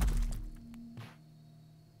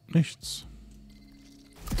 Nichts.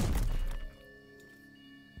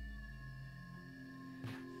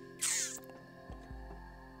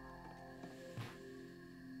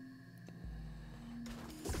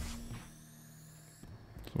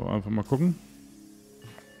 So, einfach mal gucken,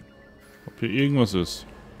 ob hier irgendwas ist.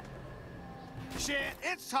 Shit,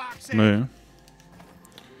 it's toxic. Nee.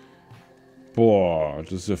 Boah,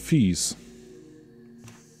 das ist ja fies.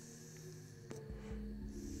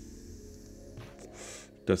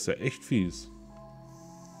 Das ist ja echt fies.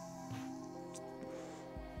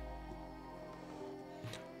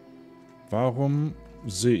 Warum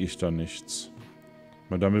sehe ich da nichts?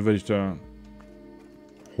 Weil damit werde ich da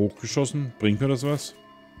hochgeschossen. Bringt mir das was?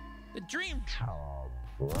 The dream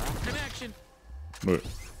in action. Nö.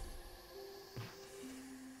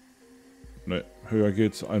 Nee, höher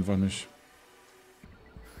geht's einfach nicht.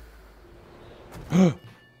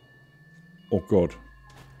 Oh Gott.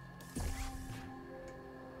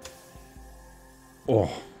 Oh.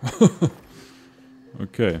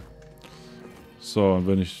 Okay. So, und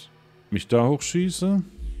wenn ich mich da hochschieße.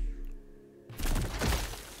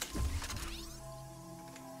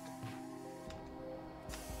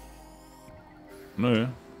 Nö.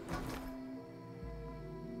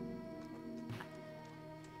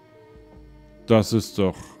 Das ist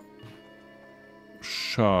doch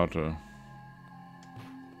schade.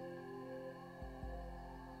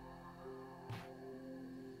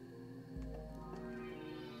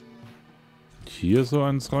 Hier so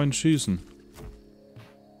eins reinschießen.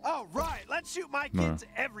 All right, let's shoot my kids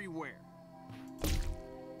everywhere.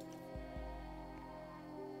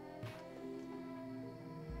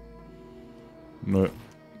 Nö,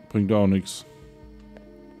 bringt auch nichts.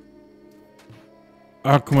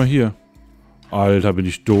 Ah, guck mal hier. Alter, bin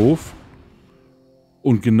ich doof.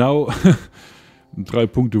 Und genau einen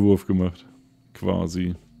 3-Punkte-Wurf gemacht.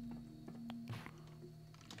 Quasi.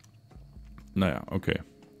 Naja, okay.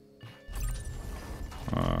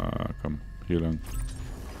 Ah, komm, hier lang.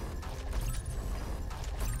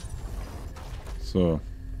 So.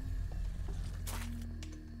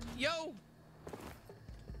 Yo.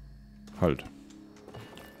 Halt.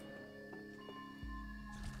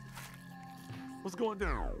 What's going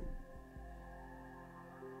down?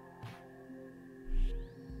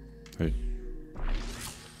 Hey.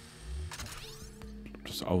 Ob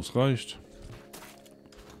das ausreicht?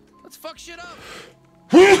 Let's fuck shit up.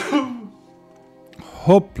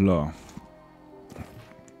 Hoppla.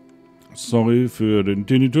 Sorry für den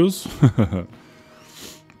Tinnitus.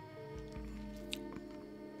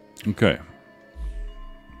 Okay.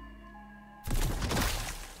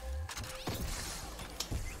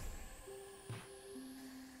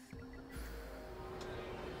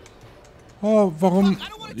 Oh, warum?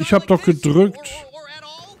 Ich hab doch gedrückt.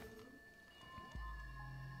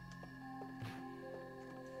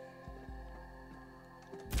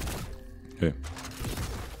 Okay.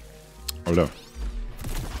 Alter.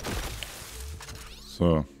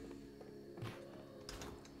 So.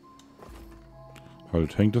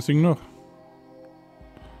 Halt, hängt das Ding noch?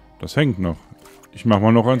 Das hängt noch. Ich mach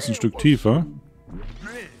mal noch eins ein Stück tiefer.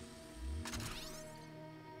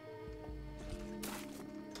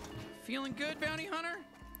 Feeling good, Bounty Hunter?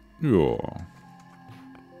 Ja.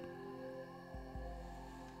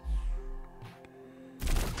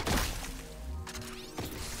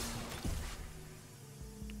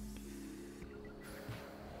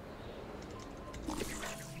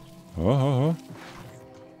 Ho, ho, ho.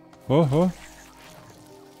 Ho, ho.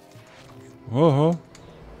 Ho, ho.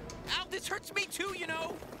 Ow, this hurts me too, you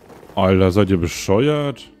know. Alter, seid ihr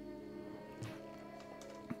bescheuert?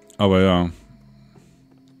 Aber ja.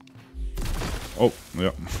 Oh,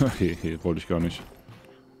 ja. Hehe, wollte ich gar nicht.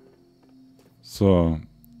 So.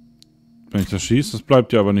 Wenn ich das schieße, das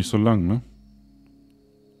bleibt ja aber nicht so lang, ne?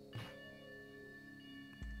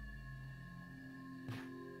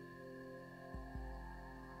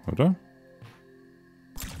 Oder?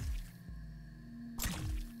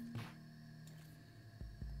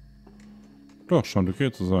 Doch, scheint okay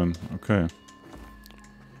zu sein. Okay.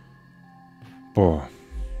 Boah.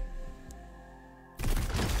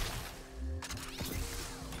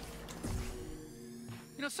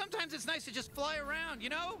 You know, sometimes it's nice to just fly around, you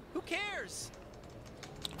know? Who cares?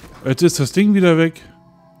 Jetzt ist das Ding wieder weg.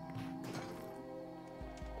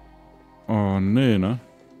 Oh, nee, ne?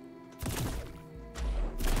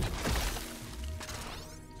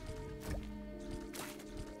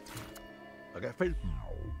 face.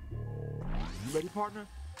 You ready, partner?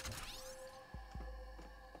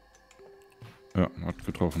 Ja, hat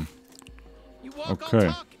getroffen.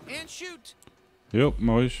 Okay. Jo,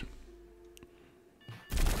 mach ich.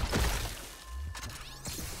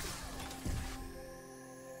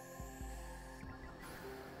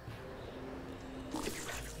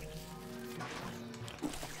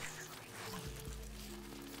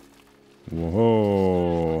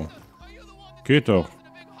 Wow. Geht doch.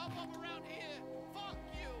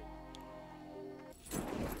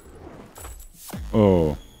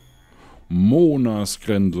 Oh.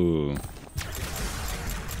 Skrendel.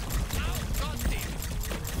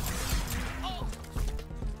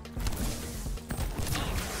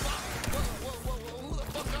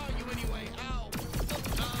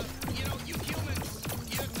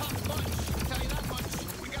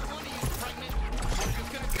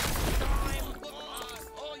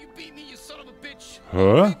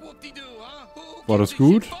 Hä? War das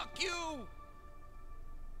gut?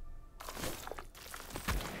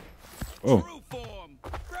 Oh.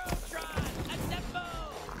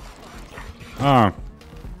 Ah.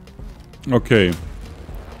 Okay.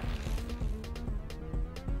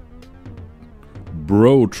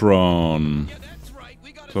 Brotron.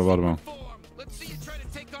 So, warte mal.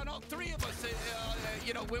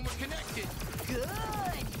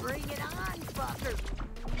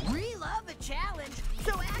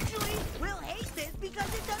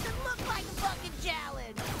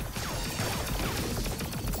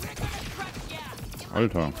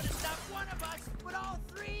 Alter.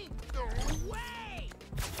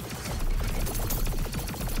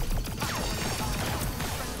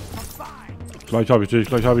 Gleich habe ich dich,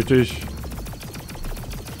 gleich habe ich dich.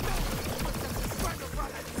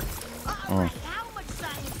 Oh.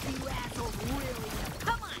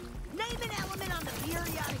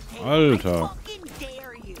 Alter.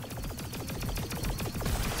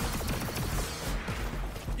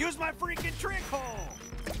 Use my freaking trick hole.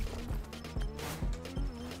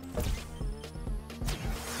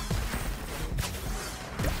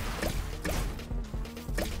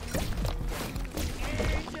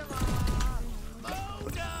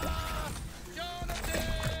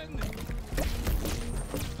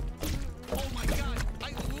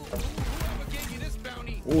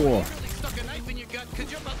 Oh.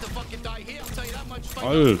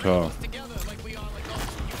 Alter.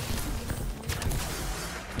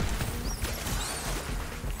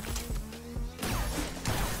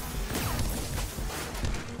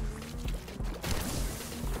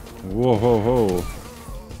 Whoa, ho, ho.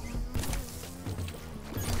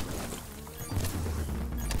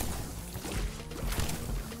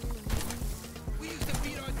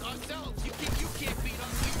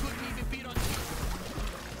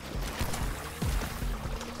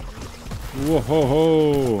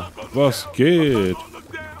 Wohoho, was geht?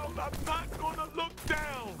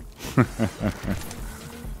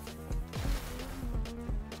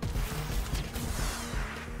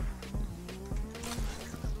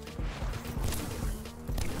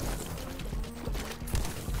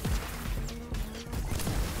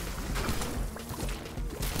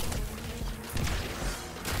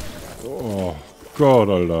 Oh Gott,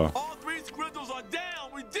 Alter.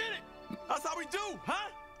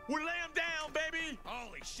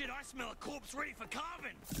 I smell a corpse ready for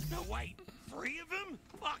carving. No, wait, 3 of them?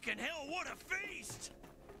 Fucking hell, what a feast!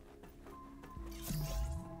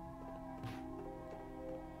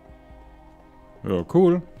 Ja,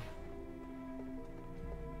 cool.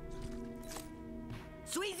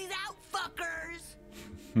 Sweezy's out, fuckers!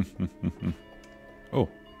 Oh.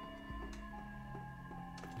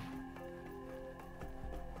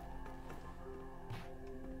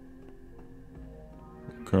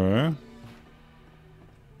 Okay.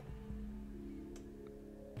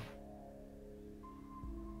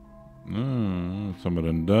 Was haben wir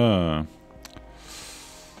denn da?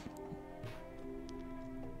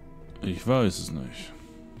 Ich weiß es nicht.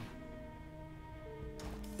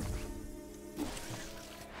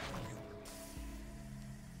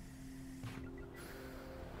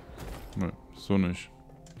 Ne, so nicht.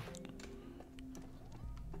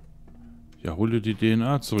 Ja, hol dir die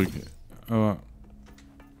DNA zurück. Aber...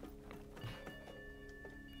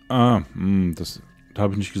 Ah, das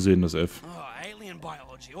habe ich nicht gesehen, das F. Oh, alien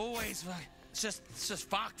biology, always... It's just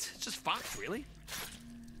fucked. It's just fucked, really.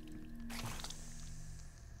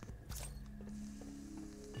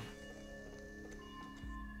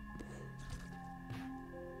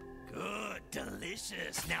 Good,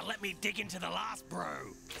 delicious. Now let me dig into the last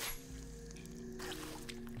bro.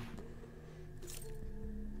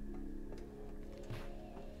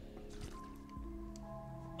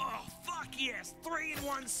 Oh, fuck yes. 3 in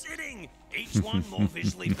 1 sitting. Each one more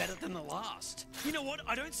visually better than the last. You know what?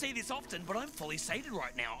 I don't see this often, but I'm fully sated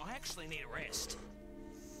right now. I actually need a rest.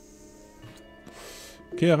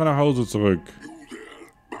 Kehre nach Hause zurück.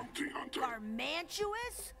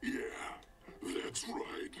 Garmantuous? Yeah, that's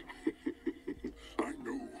right. I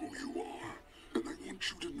know who you are, and I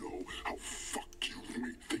want you to know how fucked you've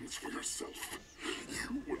made things for yourself.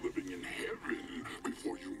 You were living in heaven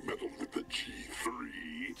before you meddled with the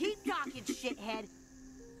G3. Keep talking, shithead.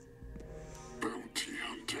 Bounty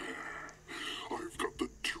hunter. I've got the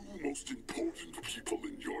two most important people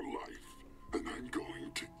in your life, and I'm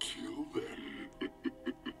going to kill them.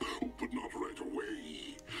 Oh, but not right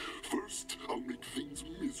away. First, I'll make things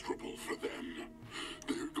miserable for them.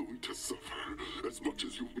 They're going to suffer as much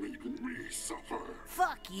as you've made me suffer.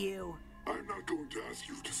 Fuck you. I'm not going to ask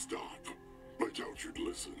you to stop. I doubt you'd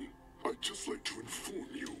listen. I'd just like to inform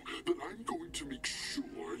you that I'm going to make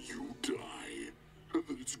sure you die. And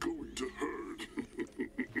that it's going to hurt.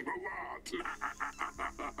 A lot.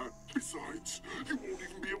 Besides, you won't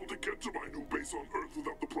even be able to get to my new base on Earth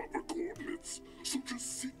without the proper coordinates. So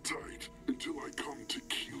just sit tight until I come to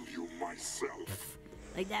kill you myself.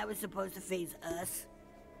 Like that was supposed to phase us?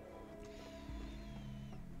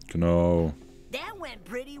 Genau. That went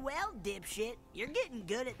pretty well, dipshit. You're getting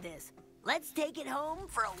good at this. Let's take it home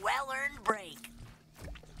for a well-earned break.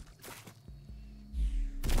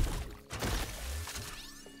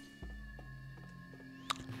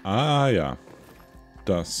 Ah ja,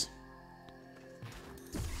 das.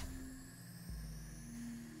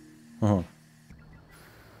 Aha.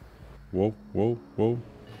 Wow, wow, wow.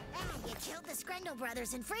 Ah, you killed the Skrendel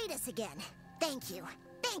brothers and freed us again. Thank you.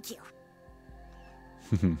 Thank you.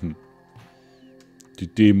 Die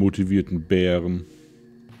demotivierten Bären.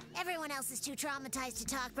 Everyone else is too traumatized to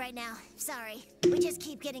talk right now. Sorry. We just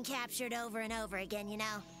keep getting captured over and over again, you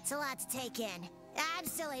know? It's a lot to take in. I'm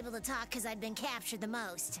still able to talk because I've been captured the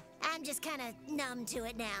most. I'm just kind of numb to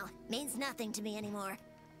it now. Means nothing to me anymore.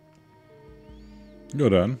 Ja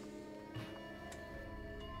dann.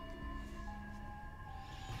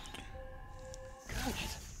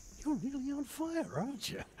 You're really on fire, aren't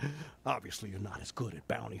you? Obviously, you're not as good at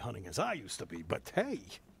bounty hunting as I used to be, but hey,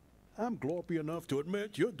 I'm glorpy enough to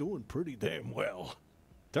admit you're doing pretty damn well.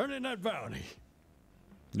 Turn in that bounty.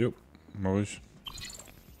 Jo, mach ich.